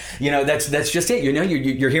tears, and that's just it.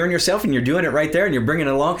 You're hearing yourself, and you're doing it right there, and you're bringing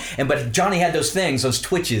it along. But Johnny had those things, those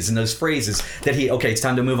twitches, and those phrases that it's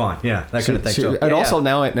time to move on. Yeah, that kind of thing. So, and also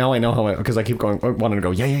now I know how, because I keep wanting to go.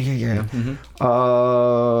 Yeah.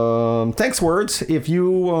 Mm-hmm. Thanks, words. If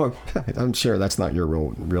you, I'm sure that's not your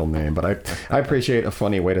real name, but I appreciate a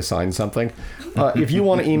funny way to sign something. If you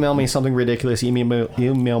want to email me something ridiculous,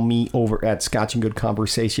 email me over at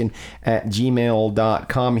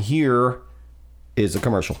scotchandgoodconversation@gmail.com. Here is a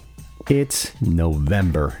commercial. It's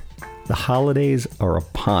November. The holidays are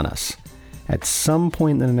upon us. At some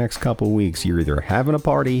point in the next couple of weeks, you're either having a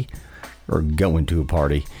party or going to a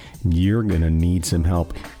party. You're going to need some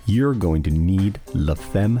help. You're going to need La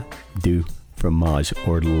Femme du Fromage,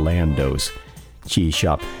 Orlando's cheese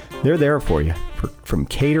shop. They're there for you, from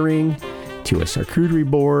catering to a charcuterie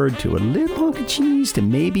board to a little hunk of cheese to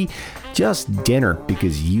maybe just dinner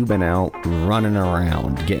because you've been out running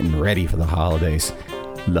around getting ready for the holidays.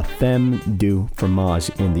 La Femme du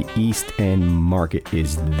Fromage in the East End Market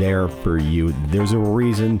is there for you. There's a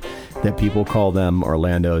reason that people call them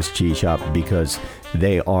Orlando's Cheese Shop, because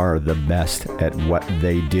they are the best at what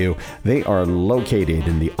they do. They are located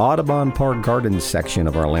in the Audubon Park Gardens section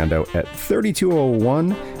of Orlando at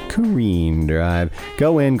 3201 Corrine Drive.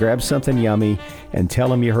 Go in, grab something yummy, and tell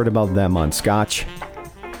them you heard about them on Scotch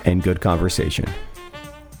and Good Conversation.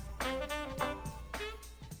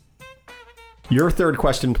 Your third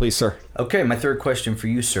question, please, sir. Okay, my third question for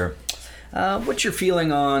you, sir. What's your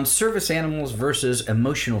feeling on service animals versus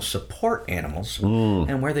emotional support animals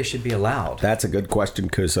and where they should be allowed? That's a good question,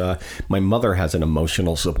 because my mother has an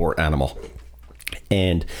emotional support animal.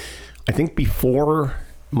 And I think before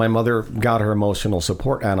my mother got her emotional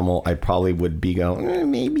support animal, I probably would be going,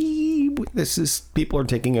 maybe people are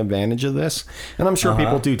taking advantage of this. And I'm sure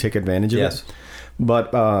people do take advantage of it.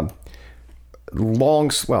 But I'll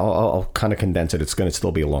kind of condense it. It's going to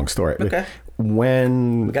still be a long story. Okay.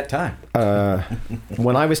 When we got time.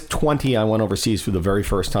 When I was 20, I went overseas for the very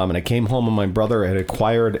first time, and I came home and my brother had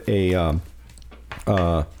acquired a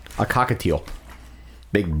cockatiel,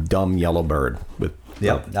 big dumb yellow bird with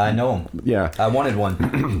Yep, I know them. Yeah. I wanted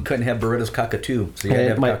one. Couldn't have burritos cockatoo, so you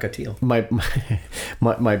had to have cockatiel.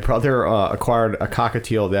 My brother acquired a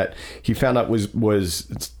cockatiel that he found out was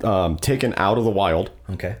taken out of the wild.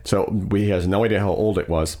 Okay. So he has no idea how old it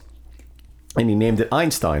was. And he named it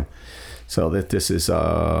Einstein. So that this is what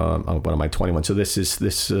am I, 21? So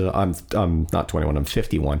this I'm not 21, I'm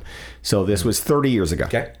 51. So this was 30 years ago.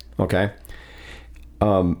 Okay.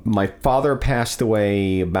 My father passed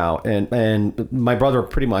away and my brother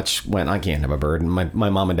pretty much went, I can't have a bird. And my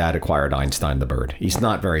mom and dad acquired Einstein the bird. He's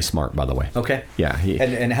not very smart, by the way. Okay. Yeah.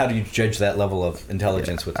 And how do you judge that level of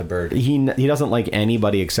intelligence with the bird? He doesn't like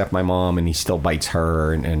anybody except my mom, and he still bites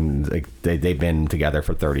her, and they've been together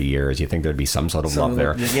for 30 years. You think there'd be some sort of love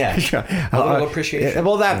there. Yeah. A little appreciation.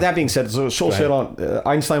 Well, that being said, so she'll sit on,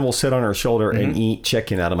 Einstein will sit on her shoulder and eat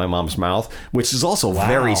chicken out of my mom's mouth, which is also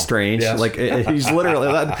very strange. Yes. Like he's literally,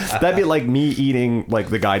 that'd be like me eating like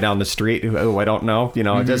the guy down the street who I don't know,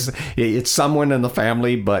 it's someone in the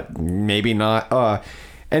family, but maybe not.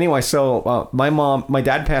 Anyway, so my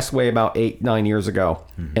dad passed away about 8-9 years ago,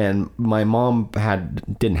 and my mom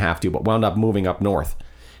didn't have to, but wound up moving up north,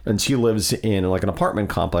 and she lives in like an apartment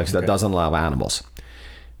complex that doesn't allow animals.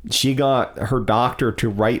 She got her doctor to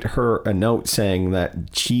write her a note saying that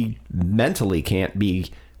she mentally can't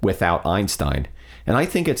be without Einstein. And I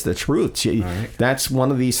think it's the truth. That's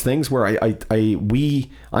one of these things where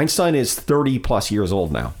Einstein is 30 plus years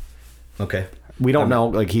old now. Okay. We don't know,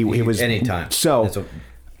 like he was anytime. So,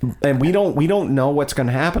 and we don't know what's going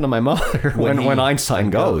to happen to my mother when Einstein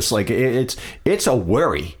goes. Like it's a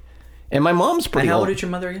worry. And my mom's pretty old. And how old is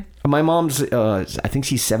your mother again? My mom's, I think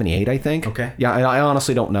she's 78, I think. Okay. Yeah, I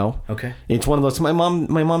honestly don't know. Okay. It's one of those, my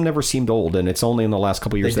mom never seemed old, and it's only in the last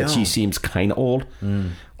couple of years that she seems kind of old.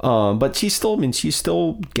 But she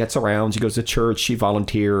still gets around. She goes to church. She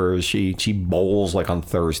volunteers. She bowls like on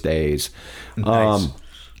Thursdays. Nice.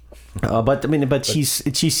 But she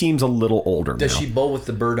seems a little older. Does she bowl with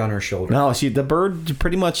the bird on her shoulder? No, the bird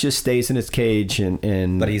pretty much just stays in its cage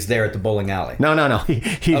and. But he's there at the bowling alley. No.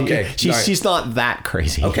 Okay. She's not that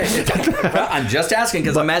crazy. Okay. I'm just asking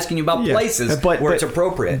because I'm asking you about places where it's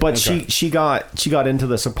appropriate. But she got into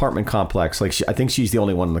this apartment complex. Like I think she's the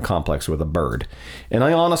only one in the complex with a bird, and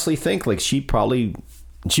I honestly think like she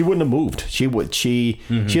wouldn't have moved. She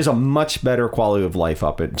has a much better quality of life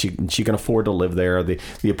up it. She can afford to live there.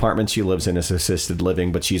 The apartment she lives in is assisted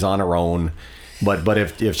living, but she's on her own. But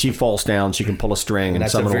if she falls down, she can pull a string, and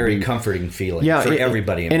that's a very comforting feeling for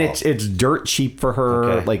everybody involved. And it's dirt cheap for her.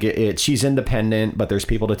 Okay. Like she's independent, but there's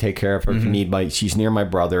people to take care of her if you need. She's near my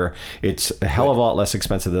brother. It's a hell of a lot less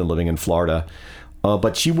expensive than living in Florida.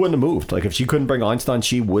 But she wouldn't have moved. Like if she couldn't bring Einstein,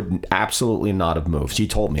 she would absolutely not have moved. She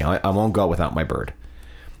told me, I won't go without my bird.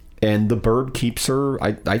 And the bird keeps her.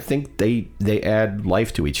 I think they add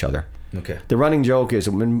life to each other. Okay. The running joke is,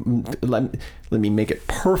 let me make it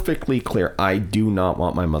perfectly clear. I do not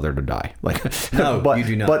want my mother to die. Like, no, you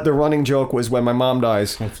do not. But the running joke was when my mom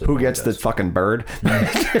dies, who gets the fucking bird?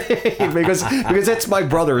 because it's my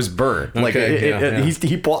brother's bird. Like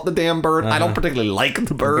he bought the damn bird. I don't particularly like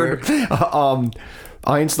the bird.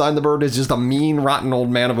 Einstein the bird is just a mean, rotten old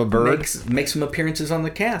man of a bird. Makes some appearances on the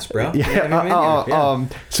cast, bro.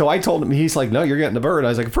 So I told him, he's like, no, you're getting the bird. I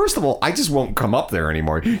was like, first of all, I just won't come up there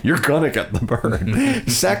anymore. You're going to get the bird.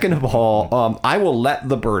 Second of all, I will let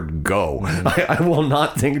the bird go. I will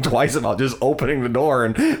not think twice about just opening the door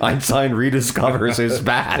and Einstein rediscovers his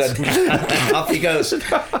bat. Off he goes. And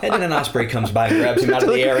then an osprey comes by and grabs him out of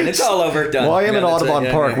the air, and it's all over. Done. Well, I am in Audubon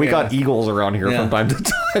Park. We got eagles around here from time to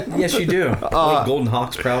time. Yes, you do. Golden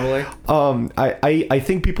hawks, probably. I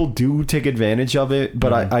think people do take advantage of it,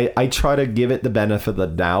 but I try to give it the benefit of the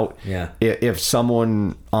doubt. Yeah. If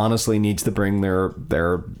someone honestly needs to bring their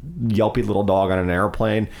yelpy little dog on an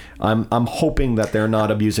airplane, I'm hoping that they're not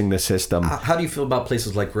abusing the system. How do you feel about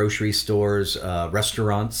places like grocery stores,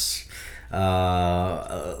 restaurants?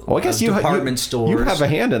 Well, I guess department stores. You have a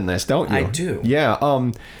hand in this, don't you? I do.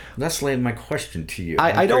 Yeah. That's laying my question to you.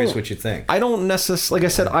 I'm curious what you think. I don't necessarily, like I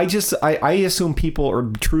said, I assume people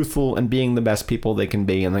are truthful and being the best people they can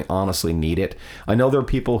be, and they honestly need it. I know there are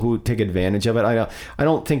people who take advantage of it. I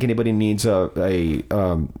don't think anybody needs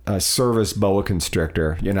a service boa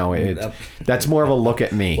constrictor. That's more of a look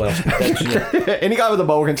at me. Well, any guy with a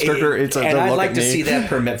boa constrictor, it's a and look I'd like at to me. see that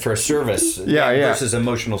permit for a service versus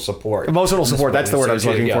emotional support. emotional support. That's the word I was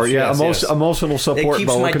looking for. Yeah, emotional support. It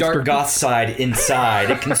keeps my dark goth side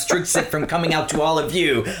inside. It constricts it from coming out to all of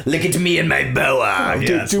you. Look at me and my boa.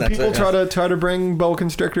 Do people try to bring boa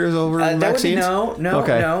constrictors over Maxine?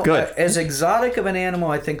 No. Good. As exotic of an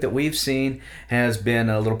animal I think that we've seen has been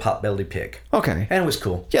a little pot-bellied pig. Okay. And it was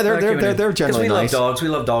cool. Yeah, they're generally nice. Because we love dogs. We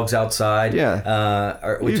love dogs outside.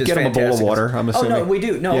 Yeah. Which you is get them fantastic. a bowl of water, I'm assuming. Oh, no, we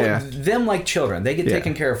do. No, them like children. They get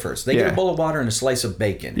taken care of first. They get a bowl of water and a slice of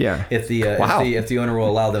bacon. Yeah. If the owner will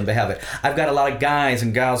allow them to have it. I've got a lot of guys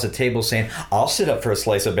and gals at tables saying, I'll sit up for a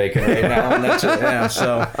slice of bacon right now. And that's it.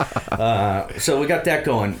 Yeah, so we got that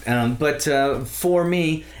going. But for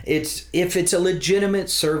me, if it's a legitimate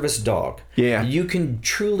service dog, you can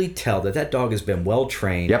truly tell that dog has been well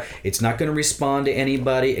trained. Yep. It's not going to respond to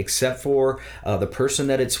anybody except for the person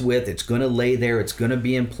that it's with. It's going to lay there. It's going to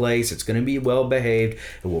be in place. It's going to be well behaved.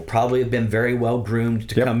 It will probably have been very well groomed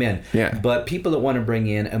to come in. Yeah. But people that want to bring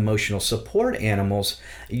in emotional support animals,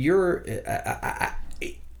 you're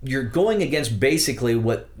going against basically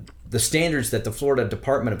what the standards that the Florida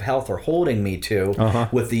Department of Health are holding me to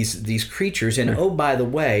with these creatures. And oh, by the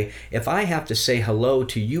way, if I have to say hello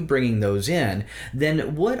to you bringing those in,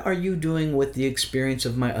 then what are you doing with the experience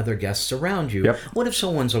of my other guests around you? Yep. What if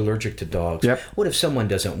someone's allergic to dogs? Yep. What if someone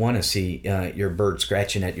doesn't want to see your bird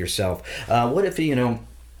scratching at yourself? What if,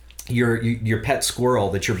 your pet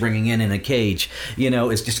squirrel that you're bringing in a cage,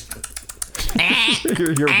 is just...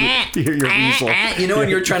 your weasel. And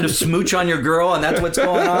you're trying to smooch on your girl, and that's what's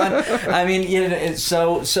going on. I mean,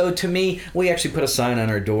 so to me, we actually put a sign on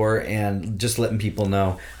our door and just letting people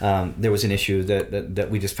know there was an issue that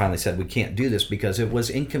we just finally said we can't do this because it was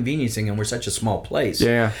inconveniencing, and we're such a small place.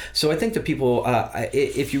 Yeah. So I think that people,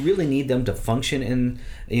 if you really need them to function in,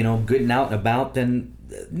 good and out and about, then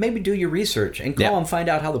maybe do your research and call and find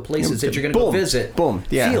out how the places that you're going to go visit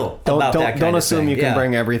feel about that kind of thing. Don't assume you can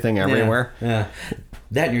bring everything everywhere. Yeah.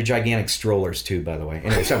 That and your gigantic strollers too, by the way.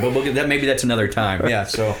 Anyway, sorry, but we'll get that. Maybe that's another time. Yeah.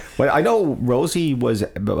 So. Well, I know Rosie was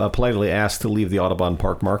politely asked to leave the Audubon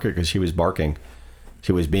Park Market because she was barking.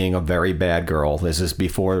 She was being a very bad girl. This is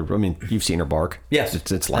before. I mean, you've seen her bark. Yes,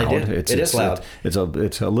 it's loud. I did. It is loud. It's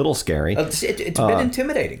a little scary. It's been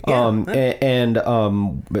intimidating. Yeah.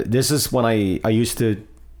 But this is when I used to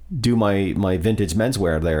do my vintage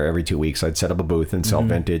menswear there every 2 weeks. I'd set up a booth and sell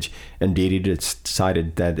vintage, and Dee Dee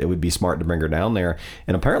decided that it would be smart to bring her down there.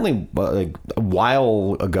 And apparently, a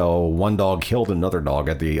while ago, one dog killed another dog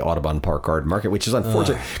at the Audubon Park Garden Market, which is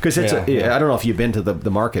unfortunate because I don't know if you've been to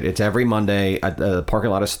the market. It's every Monday at the parking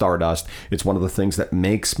lot of Stardust. It's one of the things that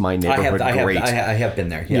makes my neighborhood great. I have been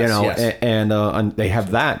there. Yes, yes. And they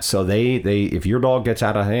have that. So they if your dog gets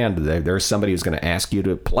out of hand, there's somebody who's going to ask you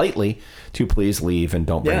to politely to please leave and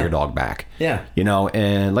don't bring your dog back. Yeah.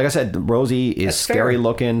 And like I said, Rosie is scary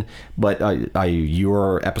looking, but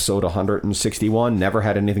your episode 161 never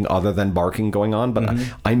had anything other than barking going on. But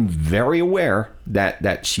I'm very aware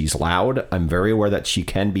that she's loud. I'm very aware that she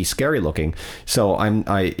can be scary looking. So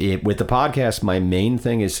with the podcast, my main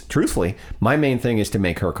thing is to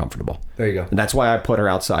make her comfortable. There you go. And that's why I put her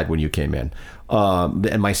outside when you came in.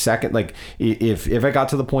 And my second, if I got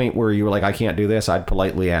to the point where you were like, I can't do this, I'd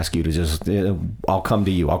politely ask you to just, I'll come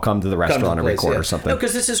to you. I'll come to the restaurant and record or something. No,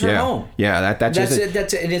 because this is her home. Yeah, that's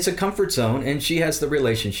it. And it's a comfort zone, and she has the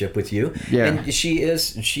relationship with you. Yeah. And she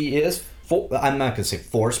is. I'm not going to say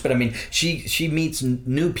forced, but I mean, she meets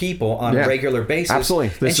new people on a regular basis.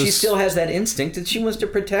 Absolutely. And she still has that instinct that she wants to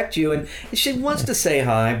protect you, and she wants to say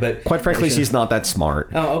hi, but... Quite frankly, she's not that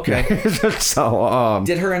smart. Oh, okay. So,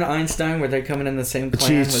 did her and Einstein, were they coming in the same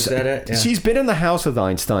clan? Was that it? Yeah. She's been in the house with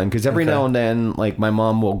Einstein, because every now and then, my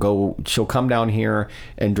mom she'll come down here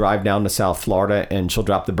and drive down to South Florida, and she'll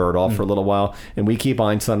drop the bird off for a little while, and we keep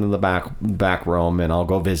Einstein in the back room, and I'll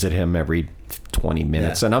go visit him every 20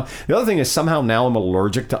 minutes. And the other thing is somehow now I'm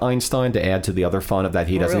allergic to Einstein, to add to the other fun of that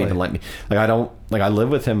he doesn't even let me. I live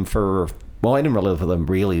with him for... Well, I didn't really live with him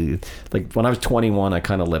really. When I was 21, I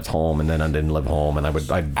kind of lived home, and then I didn't live home, and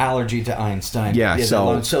I'd allergy to Einstein. Yeah.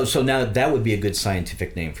 So now that would be a good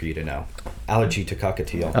scientific name for you to know. Allergy to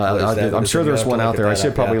cockatiel. I'm sure there's one out there. I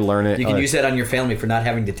should probably learn it. You can use that on your family for not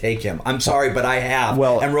having to take him. I'm sorry, but I have.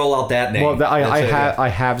 And roll out that name. Well, I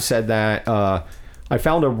have said that. I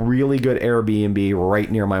found a really good Airbnb right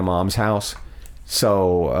near my mom's house.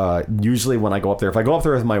 So usually when I go up there, if I go up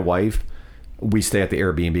there with my wife, we stay at the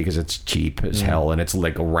Airbnb because it's cheap as hell, and it's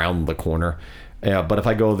around the corner. But if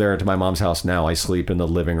I go there to my mom's house now, I sleep in the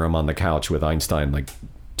living room on the couch with Einstein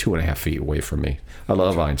 2.5 feet away from me. I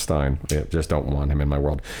love Einstein. I just don't want him in my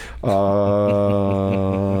world. But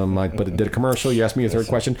it did a commercial. You asked me a third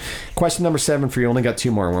question. Question number 7 for you. Only got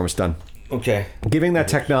 2 more and we're almost done. Okay. Giving that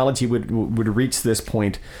technology would reach this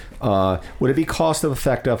point, would it be cost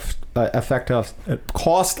effective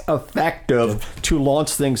to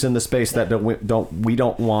launch things into space that we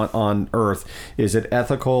don't want on Earth? Is it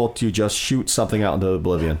ethical to just shoot something out into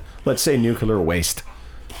oblivion? Let's say nuclear waste.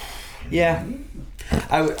 Yeah.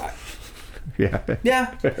 I'd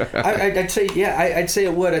say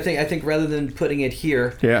it would. I think rather than putting it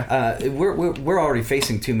here, we're already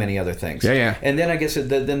facing too many other things. And then I guess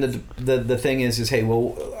the thing is hey,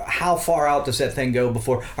 well, how far out does that thing go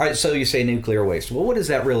before? All right, so you say nuclear waste. Well, what does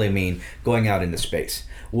that really mean, going out into space?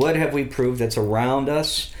 What have we proved that's around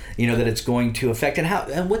us? That it's going to affect,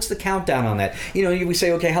 and what's the countdown on that? We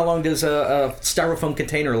say, okay, how long does a styrofoam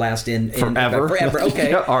container last in forever? Forever,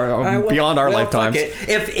 okay. Beyond our lifetimes.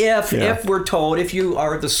 If we're told, if you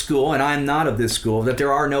are of the school, and I'm not of this school, that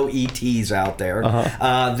there are no ETs out there,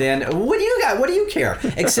 then what do you got? What do you care?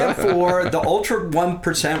 Except for the ultra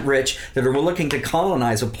 1% rich that are looking to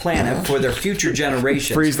colonize a planet for their future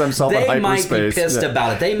generations. Freeze themselves in hyperspace. They might be pissed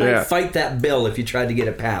about it. They might fight that bill if you tried to get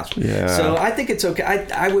it passed. So I think it's okay.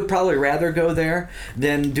 I would probably rather go there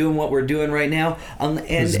than doing what we're doing right now.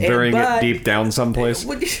 Burying it deep down someplace.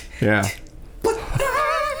 But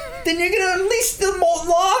then you're going to unleash the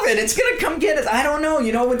law of it. It's going to come get us. I don't know.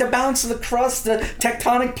 With the balance of the crust, the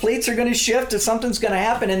tectonic plates are going to shift, and something's going to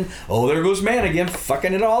happen. And, there goes man again,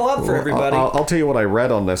 fucking it all up for everybody. I'll tell you what I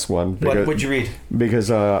read on this one. What'd you read?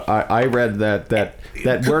 Because I read that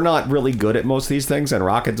we're not really good at most of these things, and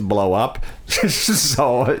rockets blow up.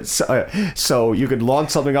 so you could launch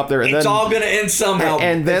something up there, and it's all going to end somehow.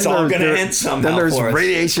 And then Then there's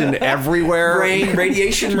radiation everywhere.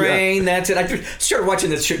 Radiation rain. That's it. I started watching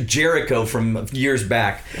this show, Jericho, from years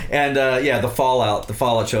back, and the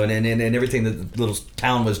Fallout show, and everything that the little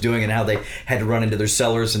town was doing, and how they had to run into their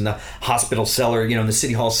cellars, and the hospital cellar, the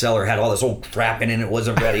city hall cellar had all this old crap in it, and it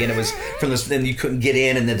wasn't ready, and it was from this, then you couldn't get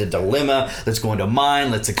in, and then the dilemma, let's go into a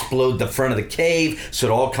mine, let's explode the front of the cave, so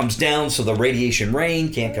it all comes down, so the radiation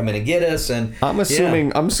rain can't come in and get us. And I'm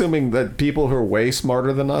assuming that people who are way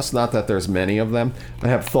smarter than us, not that there's many of them,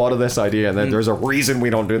 have thought of this idea, and that there's a reason we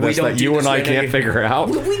don't do this that you and I can't figure out.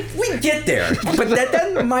 We get there, but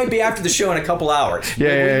that might be after the show in a couple hours. We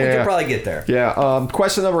could probably get there.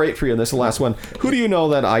 Question number 8 for you, and this is the last one. Who do you know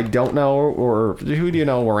that I don't know, or who do you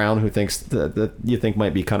know around who thinks that you think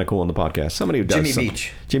might be kind of cool in the podcast? Somebody who does. Jimmy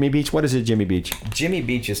Beach. Jimmy Beach. What is it, Jimmy Beach? Jimmy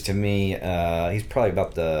Beach is, to me, he's probably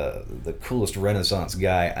about the coolest Renaissance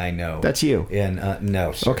guy I know. That's you. And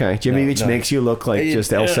no. Sir. Okay, Jimmy Beach makes you look like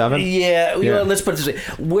just L7. Let's put it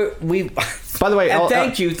this way. We. By the way,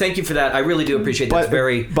 thank you for that. I really do appreciate that. By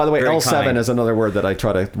the way, very L7 kind. is another word that I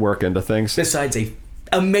try to work into things. Besides a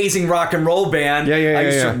amazing rock and roll band. I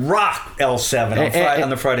used to rock L7 on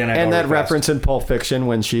the Friday night. And that reference in Pulp Fiction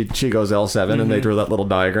when she goes L7 and they drew that little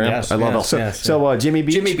diagram. I love L7. So Jimmy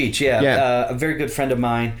Beach. Jimmy Beach, a very good friend of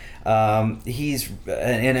mine. He's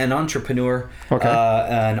an entrepreneur,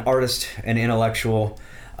 an artist, an intellectual.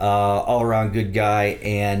 All-around good guy,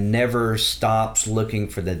 and never stops looking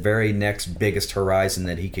for the very next biggest horizon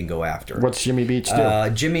that he can go after. What's Jimmy Beach do?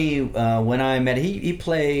 Jimmy, when I met, he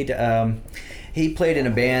played in a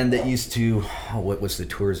band that used to. What was the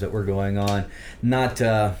tours that were going on? Not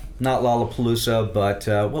Lollapalooza, but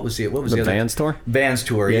what was the other? Vans tour? Vans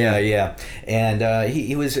tour, yeah. And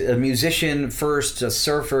he was a musician first, a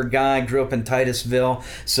surfer guy, grew up in Titusville,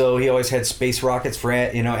 so he always had space rockets for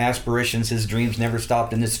aspirations. His dreams never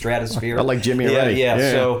stopped in the stratosphere. I like Jimmy already.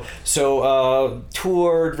 Yeah. So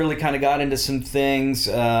toured, really kind of got into some things,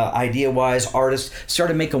 idea-wise, artist,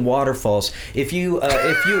 started making waterfalls. If you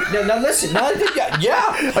now listen, I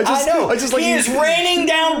know. He is raining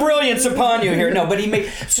down brilliance upon you here. No, but he made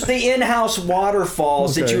the in-house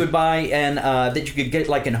waterfalls that you would buy and that you could get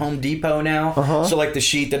like in Home Depot now. So like the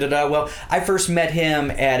sheet, Well, I first met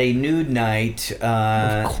him at a nude night.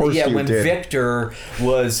 Of course when did. Victor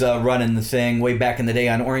was running the thing way back in the day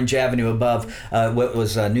on Orange Avenue above what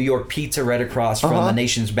was New York Pizza right across from the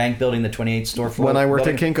Nation's Bank building, the 28th store floor. When I worked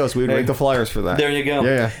at Kinko's, we would make the flyers for that. There you go.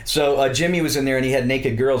 Yeah. So Jimmy was in there and he had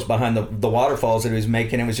naked girls behind the waterfalls that he was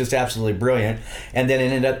making. It was just absolutely brilliant. And then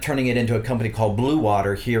it ended up turning it into a company called Blue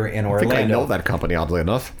Water here in Orlando. I think I know that company, oddly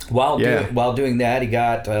enough. While doing that, he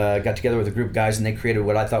got together with a group of guys and they created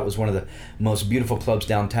what I thought was one of the most beautiful clubs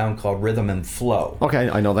downtown called Rhythm and Flow. Okay,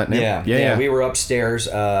 I know that name. Yeah. We were upstairs,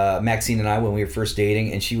 Maxine and I, when we were first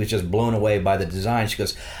dating, and she was just blown away by the design. She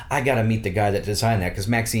goes, I got to meet the guy that designed that, because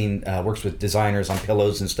Maxine works with designers on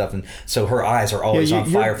pillows and stuff, and so her eyes are always on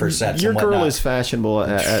fire for sets and whatnot. Your girl is fashionable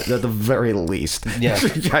at the very least. Yeah.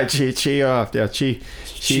 She's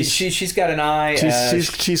got an eye.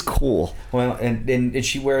 She's cool. Well, and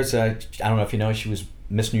she wears I don't know if you know, she was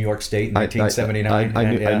Miss New York State in 1979.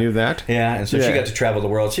 I knew that. Yeah, and so she got to travel the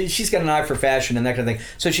world. She's got an eye for fashion and that kind of thing.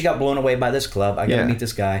 So she got blown away by this club. I got to meet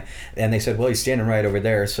this guy. And they said, well, he's standing right over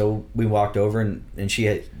there. So we walked over, and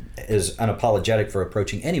she is unapologetic for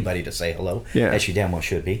approaching anybody to say hello, as she damn well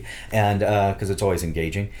should be, and because it's always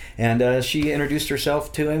engaging. And she introduced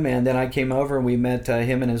herself to him, and then I came over and we met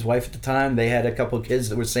him and his wife at the time. They had a couple of kids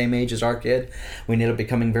that were the same age as our kid. We ended up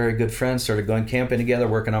becoming very good friends, started going camping together,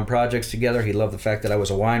 working on projects together. He loved the fact that I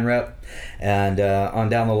was a wine rep, and on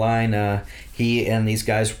down the line, he and these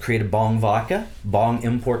guys created Bong Vodka, Bong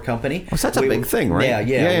Import Company. Well, that's a big thing, right?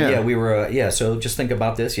 Yeah. We were, so just think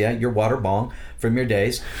about this. Yeah, your water bong from your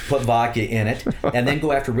days, put vodka in it, and then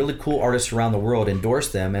go after really cool artists around the world,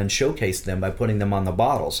 endorse them, and showcase them by putting them on the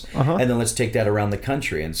bottles. And then let's take that around the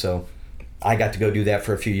country. And so I got to go do that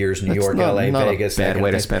for a few years, New York, LA, Vegas. Not a bad way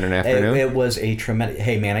to spend an afternoon. It was a tremendous...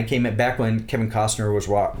 Hey, man, I came back when Kevin Costner was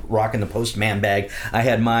rocking the Postman bag. I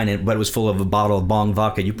had mine, but it was full of a bottle of Bong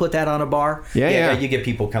vodka. You put that on a bar, you get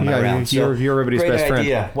people coming around. You're everybody's best friend.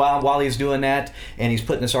 Great idea. While he's doing that, and he's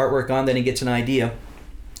putting this artwork on, then he gets an idea.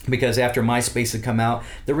 Because after MySpace had come out,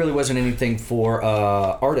 there really wasn't anything for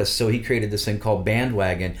artists, so he created this thing called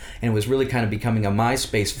Bandwagon, and it was really kind of becoming a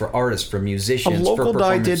MySpace for artists, for musicians, a local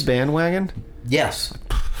guy did Bandwagon? Yes.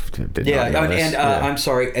 I'm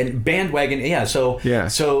sorry, and Bandwagon, So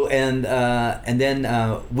and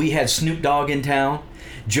then we had Snoop Dogg in town.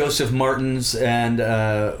 Joseph Martins and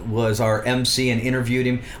was our MC and interviewed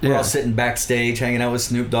him. We're all sitting backstage, hanging out with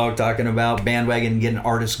Snoop Dogg, talking about Bandwagon and getting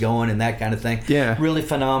artists going and that kind of thing. Yeah, really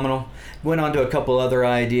phenomenal. Went on to a couple other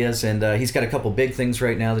ideas, and he's got a couple big things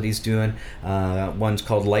right now that he's doing. One's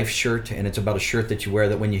called Life Shirt, and it's about a shirt that you wear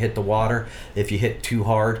that when you hit the water, if you hit too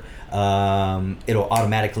hard, it'll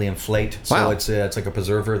automatically inflate. So it's like a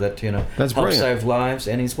preserver that That's helps save lives.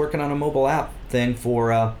 And he's working on a mobile app thing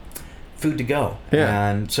for food to go.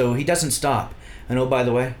 And so he doesn't stop. And oh, by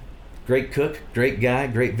the way, great cook, great guy,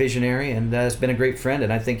 great visionary, and has been a great friend,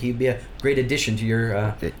 and I think he'd be a great addition to your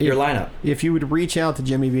lineup. If you would reach out to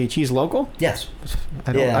Jimmy Beach, he's local? Yes.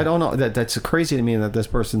 I don't know. That's crazy to me that this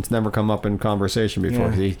person's never come up in conversation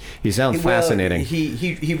before. He sounds fascinating.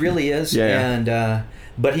 He really is. And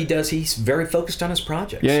but he's very focused on his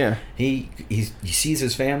projects. He sees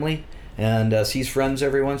his family and sees friends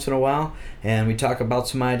every once in a while, and we talk about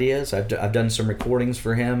some ideas. I've done some recordings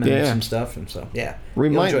for him and some stuff, and so you'll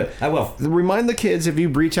enjoy it. I will. Remind the kids, if you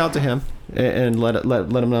reach out to him and let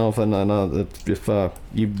them know if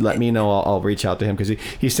you let me know, I'll reach out to him, because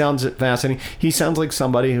he sounds fascinating. He sounds like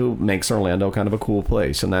somebody who makes Orlando kind of a cool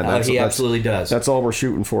place, and he absolutely does. That's all we're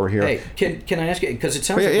shooting for here. Hey, can I ask you, because it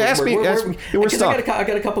sounds we're stuck. I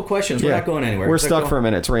got a couple questions. We're not going anywhere. We're stuck for a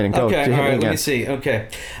minute. It's raining. Go. Okay, all right. Let me see. Okay,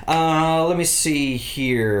 let me see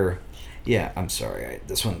here. Yeah, I'm sorry.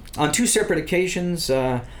 This one. On 2 separate occasions,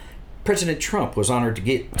 President Trump was honored to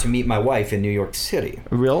get to meet my wife in New York City.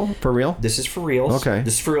 For real? This is for reals. Okay.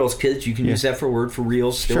 This is for reals, kids. You can use that for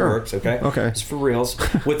reals. Still works, okay? Okay. It's for reals.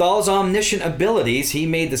 With all his omniscient abilities, he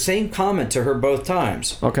made the same comment to her both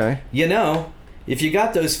times. Okay. If you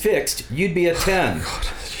got those fixed, you'd be a 10. God,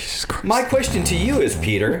 Jesus Christ. My question to you is,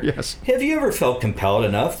 Peter. Yes. Have you ever felt compelled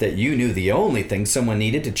enough that you knew the only thing someone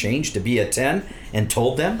needed to change to be a 10 and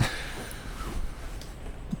told them?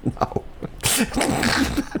 No.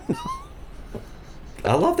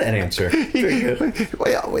 I love that answer.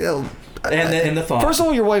 Well, and the thought. First of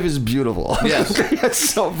all, your wife is beautiful. Yes. That's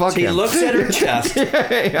so fucking... She looks at her chest.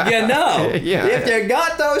 If you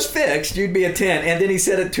got those fixed, you'd be a 10. And then he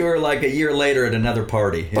said it to her like a year later at another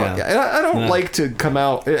party. I don't like to come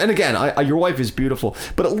out... And again, your wife is beautiful,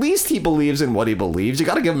 but at least he believes in what he believes. You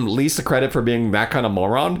got to give him at least the credit for being that kind of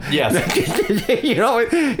moron. Yes.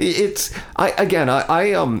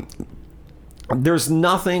 There's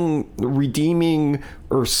nothing redeeming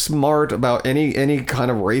or smart about any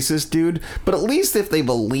kind of racist dude, but at least if they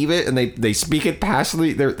believe it and they speak it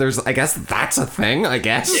passionately, there's I guess that's a thing, I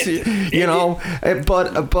guess.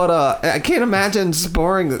 But I can't imagine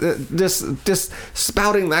just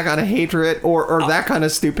spouting that kind of hatred or that kind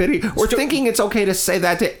of stupidity, or thinking it's okay to say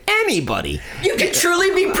that to anybody. You can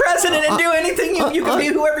truly be president and do anything. You can be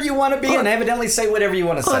whoever you want to be and evidently say whatever you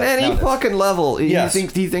want to say on any fucking level. Yes.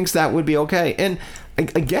 He thinks that would be okay. And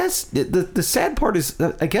I guess the sad part is,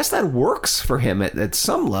 I guess that works for him at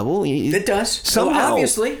some level. It does. Somehow,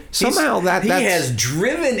 obviously, he has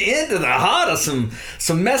driven into the heart of some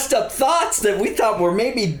messed up thoughts that we thought were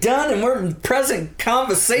maybe done and we're in present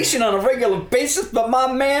conversation on a regular basis. But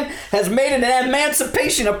my man has made an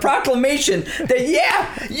emancipation, a proclamation that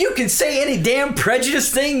you can say any damn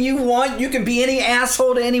prejudice thing you want. You can be any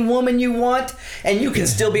asshole to any woman you want, and you can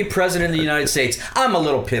still be president of the United States. I'm a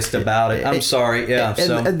little pissed about it. I'm sorry.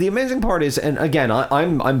 Yeah. And the amazing part is, and again,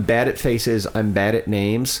 I'm bad at faces. I'm bad at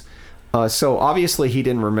names. So obviously he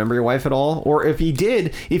didn't remember your wife at all, or if he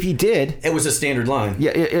did, it was a standard line.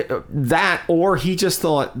 Yeah, that, or he just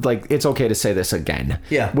thought like it's okay to say this again.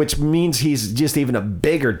 Yeah, which means he's just even a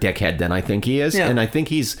bigger dickhead than I think he is, and I think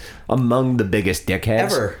he's among the biggest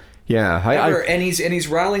dickheads ever. Yeah, and he's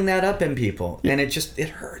riling that up in people, and it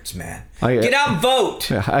hurts, man. Get out and vote.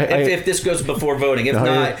 If this goes before voting, if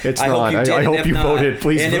not, I hope you did. I hope you voted,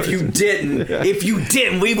 please. And if you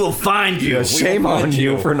didn't, we will find you. Shame on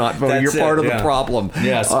you for not voting. You're part of the problem.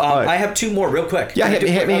 Yes. I have two more, real quick. Yeah,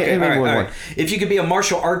 hit me one more. If you could be a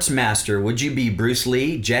martial arts master, would you be Bruce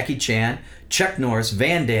Lee, Jackie Chan, Chuck Norris,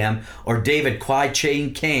 Van Damme, or David Kwai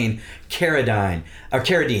Chain Kane, Carradine?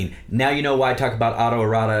 Now you know why I talk about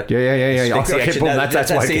autoerotic. Yeah. Asphyxiation.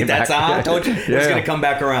 That's why I came back. I told you. It's going to come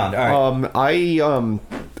back around. All right.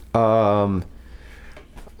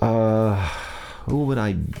 Who would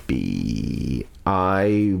I be?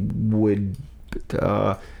 I would.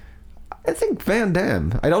 I think Van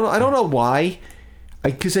Damme. I don't know why.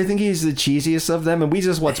 Because I think he's the cheesiest of them, and we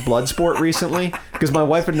just watched Bloodsport recently because my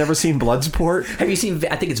wife had never seen Bloodsport. Have you seen?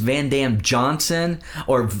 I think it's Van Damme Johnson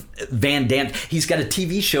or Van Damme. He's got a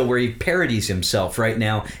TV show where he parodies himself right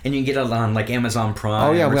now, and you can get it on like Amazon Prime.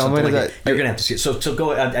 Oh yeah, or something like that. You're gonna have to see it. So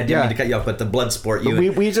go. I didn't mean to cut you off, but the Bloodsport.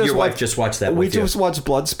 Your wife just watched that. We just watched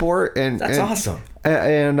Bloodsport, and that's awesome.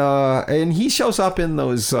 And he shows up in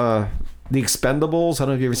those. The Expendables. I don't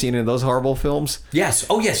know if you've ever seen any of those horrible films. Yes.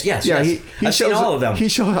 Oh, yes. Yeah, I've seen all of them. I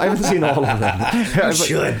haven't seen all of them. You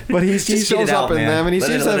should. But he shows up in them, and he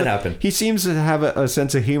seems to have a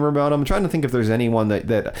sense of humor about him. I'm trying to think if there's anyone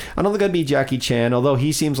that I don't think I'd be Jackie Chan, although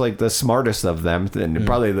he seems like the smartest of them. And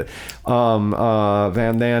probably the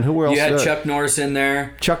Van Damme. Who else? You had Chuck Norris in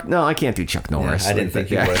there. No, I can't do Chuck Norris. I didn't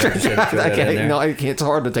think you would. I can't. It's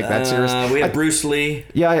hard to take that seriously. We have Bruce Lee.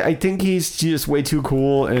 Yeah, I think he's just way too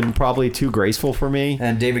cool and probably too graceful for me.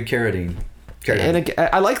 And David Carradine. And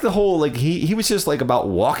I like the whole he was just like about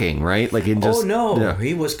walking, right? Like in just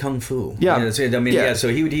he was kung fu. Yeah, So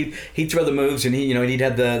he'd throw the moves, and he'd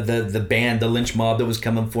have the band, the lynch mob that was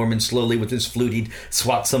coming for him, and slowly with his flute he'd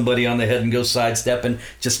swat somebody on the head and go sidestep and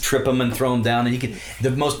just trip them and throw them down. And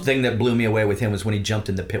the most thing that blew me away with him was when he jumped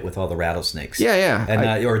in the pit with all the rattlesnakes. Yeah.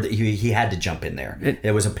 And he had to jump in there.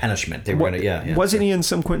 It was a punishment. They were Wasn't he in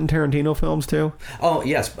some Quentin Tarantino films too? Oh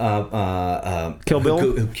yes, Kill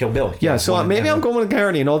Bill. Kill Bill. Yeah. So. Maybe I'm going with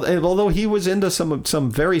Carradine, although he was into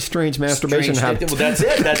some very strange masturbation habits. Well, that's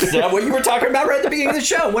it. That's what you were talking about right at the beginning of the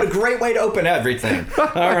show. What a great way to open everything.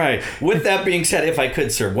 All right. With that being said, if I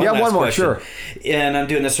could, sir, one last more, question. Sure. And I'm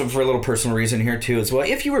doing this for a little personal reason here too as well.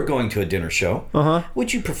 If you were going to a dinner show,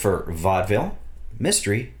 would you prefer vaudeville,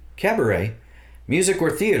 mystery, cabaret, music,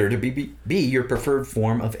 or theater to be your preferred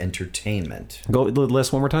form of entertainment? Go the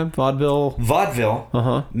list one more time.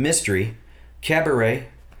 Vaudeville, mystery, cabaret,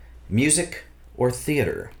 music, or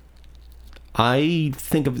theater? I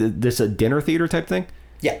think of this a dinner theater type thing.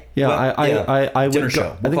 Yeah. I would dinner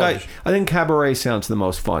show. I think cabaret sounds the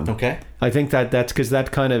most fun. Okay. I think that's because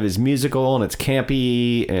that kind of is musical and it's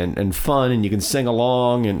campy and fun, and you can sing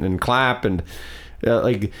along and clap, and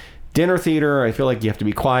like dinner theater, I feel like you have to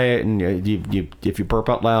be quiet, and you if you burp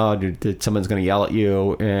out loud, someone's going to yell at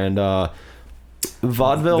you. And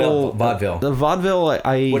vaudeville. The vaudeville.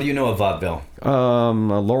 What do you know of vaudeville?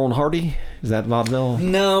 Laurel and Hardy. Is that vaudeville?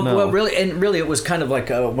 No. Well, really, it was kind of like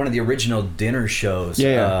one of the original dinner shows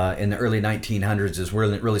in the early 1900s is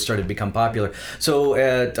where it really started to become popular. So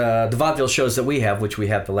at the vaudeville shows that we have, which we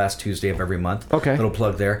have the last Tuesday of every month, little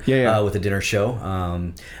plug there, with a dinner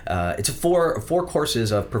show. It's four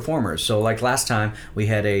courses of performers. So like last time, we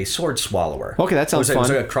had a sword swallower. Okay, that sounds fun. It was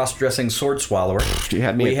a cross-dressing sword swallower. You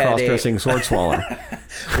had me a cross-dressing sword swallower.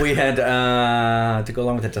 We had, to go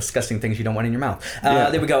along with the disgusting things you don't want in your mouth.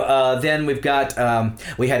 There we go. Then we've got,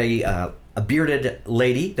 we had a bearded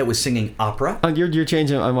lady that was singing opera. You're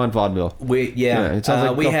changing. I'm on vaudeville. It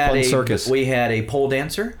sounds like a fun circus. We had a pole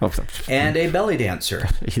dancer and a belly dancer.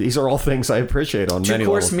 These are all things I appreciate on many levels.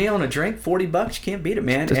 2-course meal and a drink, $40. You can't beat it,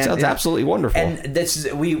 man. That sounds absolutely wonderful.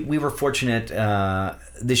 And we were fortunate.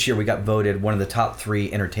 This year we got voted one of the top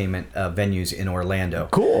 3 entertainment venues in Orlando.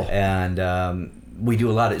 Cool. And we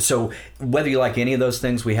do a lot of, so whether you like any of those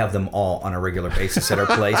things, we have them all on a regular basis at our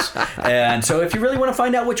place. And so if you really want to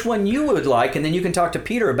find out which one you would like, and then you can talk to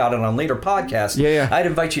Peter about it on later podcasts, I'd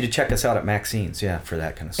invite you to check us out at Maxine's, for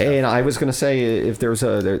that kind of stuff. And I was going to say, if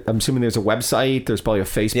I'm assuming there's a website, there's probably a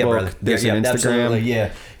Facebook, there's an Instagram.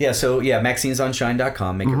 Absolutely, so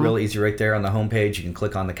Maxine'sOnShine.com. Make it real easy right there on the homepage. You can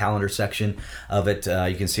click on the calendar section of it.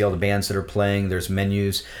 You can see all the bands that are playing. There's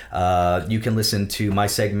menus. You can listen to my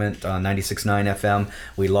segment on 96.9 FM.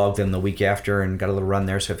 We logged them the week after and got a little run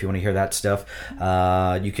there. So if you want to hear that stuff,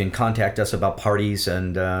 you can contact us about parties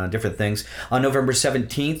and different things. On November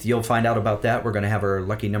 17th, you'll find out about that. We're going to have our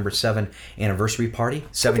lucky number 7 anniversary party.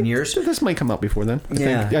 7 years. This might come out before then.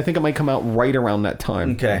 I think it might come out right around that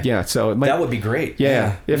time. Okay. Yeah. So that would be great.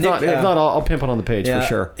 Yeah. If Nick, not, I'll pimp it on the page for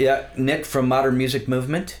sure. Yeah. Nick from Modern Music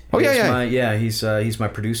Movement. Oh yeah. He's my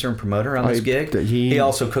producer and promoter on this gig. He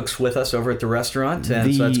also cooks with us over at the restaurant,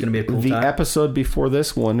 and so that's going to be a cool time. The episode before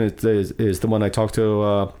this one is the one I talked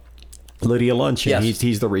to Lydia Lunch, and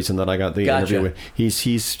he's the reason that I got the interview with.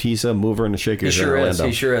 He's a mover and a shaker. He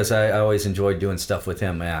sure is. I always enjoyed doing stuff with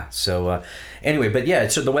him. Yeah. So anyway, but yeah,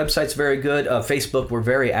 so the website's very good. Facebook, we're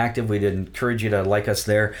very active. We'd encourage you to like us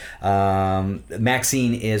there.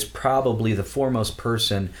 Maxine is probably the foremost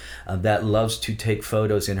person that loves to take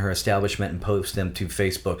photos in her establishment and post them to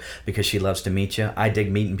Facebook because she loves to meet you. I dig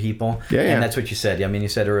meeting people. And that's what you said. I mean, you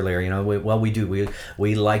said earlier,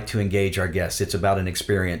 we like to engage our guests. It's about an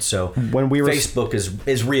experience. So Facebook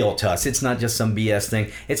is real to us. It's not just some BS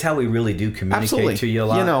thing. It's how we really do communicate to you a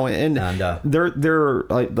lot.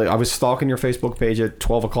 I was stalking your Facebook page at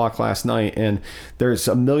 12 o'clock last night, and there's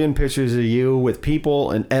a million pictures of you with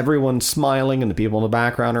people, and everyone's smiling, and the people in the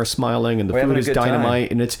background are smiling, and the food is dynamite,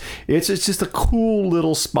 time. And it's just a cool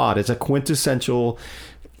little spot. It's a quintessential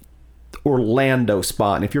Orlando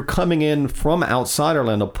spot, and if you're coming in from outside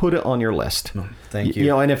Orlando, put it on your list. Thank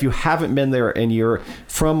you. And if you haven't been there and you're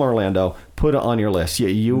from Orlando, put it on your list.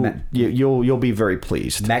 You'll be very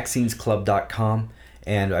pleased. Maxine'sClub.com,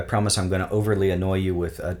 and I promise I'm going to overly annoy you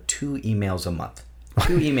with 2 emails a month.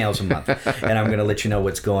 2 emails a month, and I'm going to let you know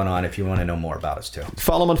what's going on if you want to know more about us too.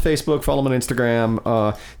 Follow them on Facebook, follow them on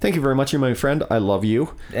Instagram. Thank you very much. You're my friend. I love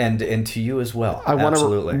you, and to you as well. I want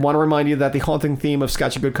to remind you that the haunting theme of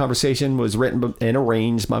Scotch and Good Conversation was written and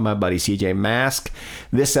arranged by my buddy CJ Mask.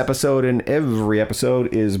 This episode and every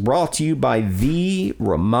episode is brought to you by the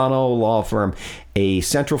Romano Law Firm, a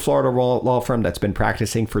Central Florida law firm that's been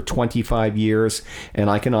practicing for 25 years, and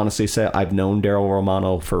I can honestly say I've known Daryl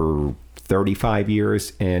Romano for 35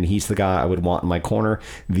 years, and he's the guy I would want in my corner.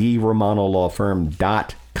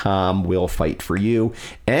 TheRomanoLawFirm.com will fight for you.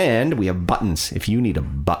 And we have buttons. If you need a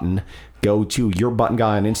button, go to Your Button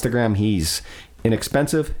Guy on Instagram. He's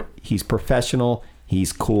inexpensive. He's professional.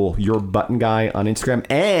 He's cool. Your Button Guy on Instagram.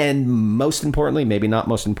 And most importantly, maybe not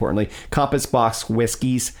most importantly, Compass Box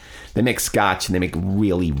Whiskeys. They make scotch, and they make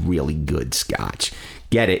really, really good scotch.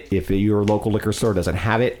 Get it. If your local liquor store doesn't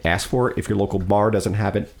have it, ask for it. If your local bar doesn't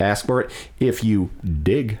have it, ask for it. If you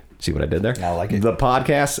dig, see what I did there? I like it. The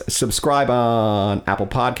podcast, subscribe on Apple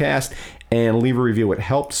Podcast, and leave a review. It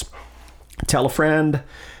helps. Tell a friend.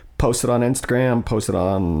 Post it on Instagram. Post it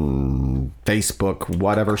on Facebook.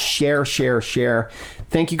 Whatever. Share.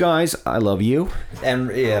 Thank you guys. I love you.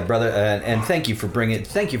 And yeah, brother. And thank you for doing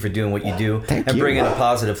what you do. Thank you. Bringing a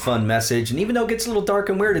positive, fun message. And even though it gets a little dark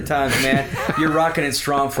and weird at times, man, you're rocking it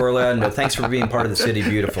strong for Orlando. Thanks for being part of the city.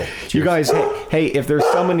 Beautiful. Cheers. You guys. Hey, if there's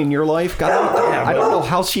someone in your life, God, I don't know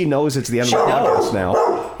how she knows it's the end of the podcast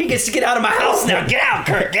now. He gets to get out of my house now. Get out,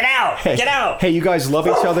 Kurt. Get out. Hey, get out. Hey, you guys love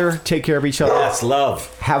each other. Take care of each other. Yes,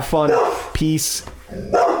 love. Have fun. Peace.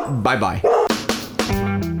 Bye-bye.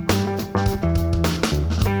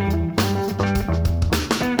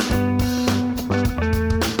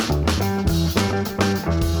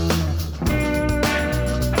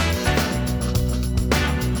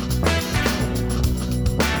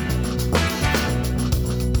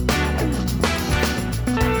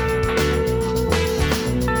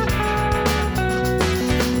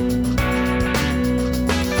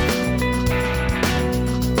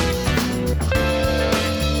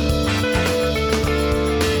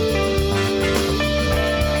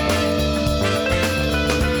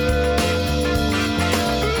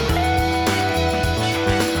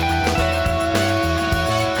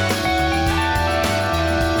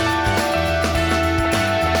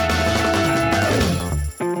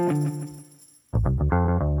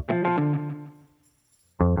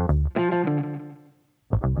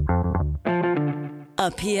 A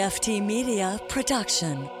PFT Media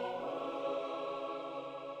production.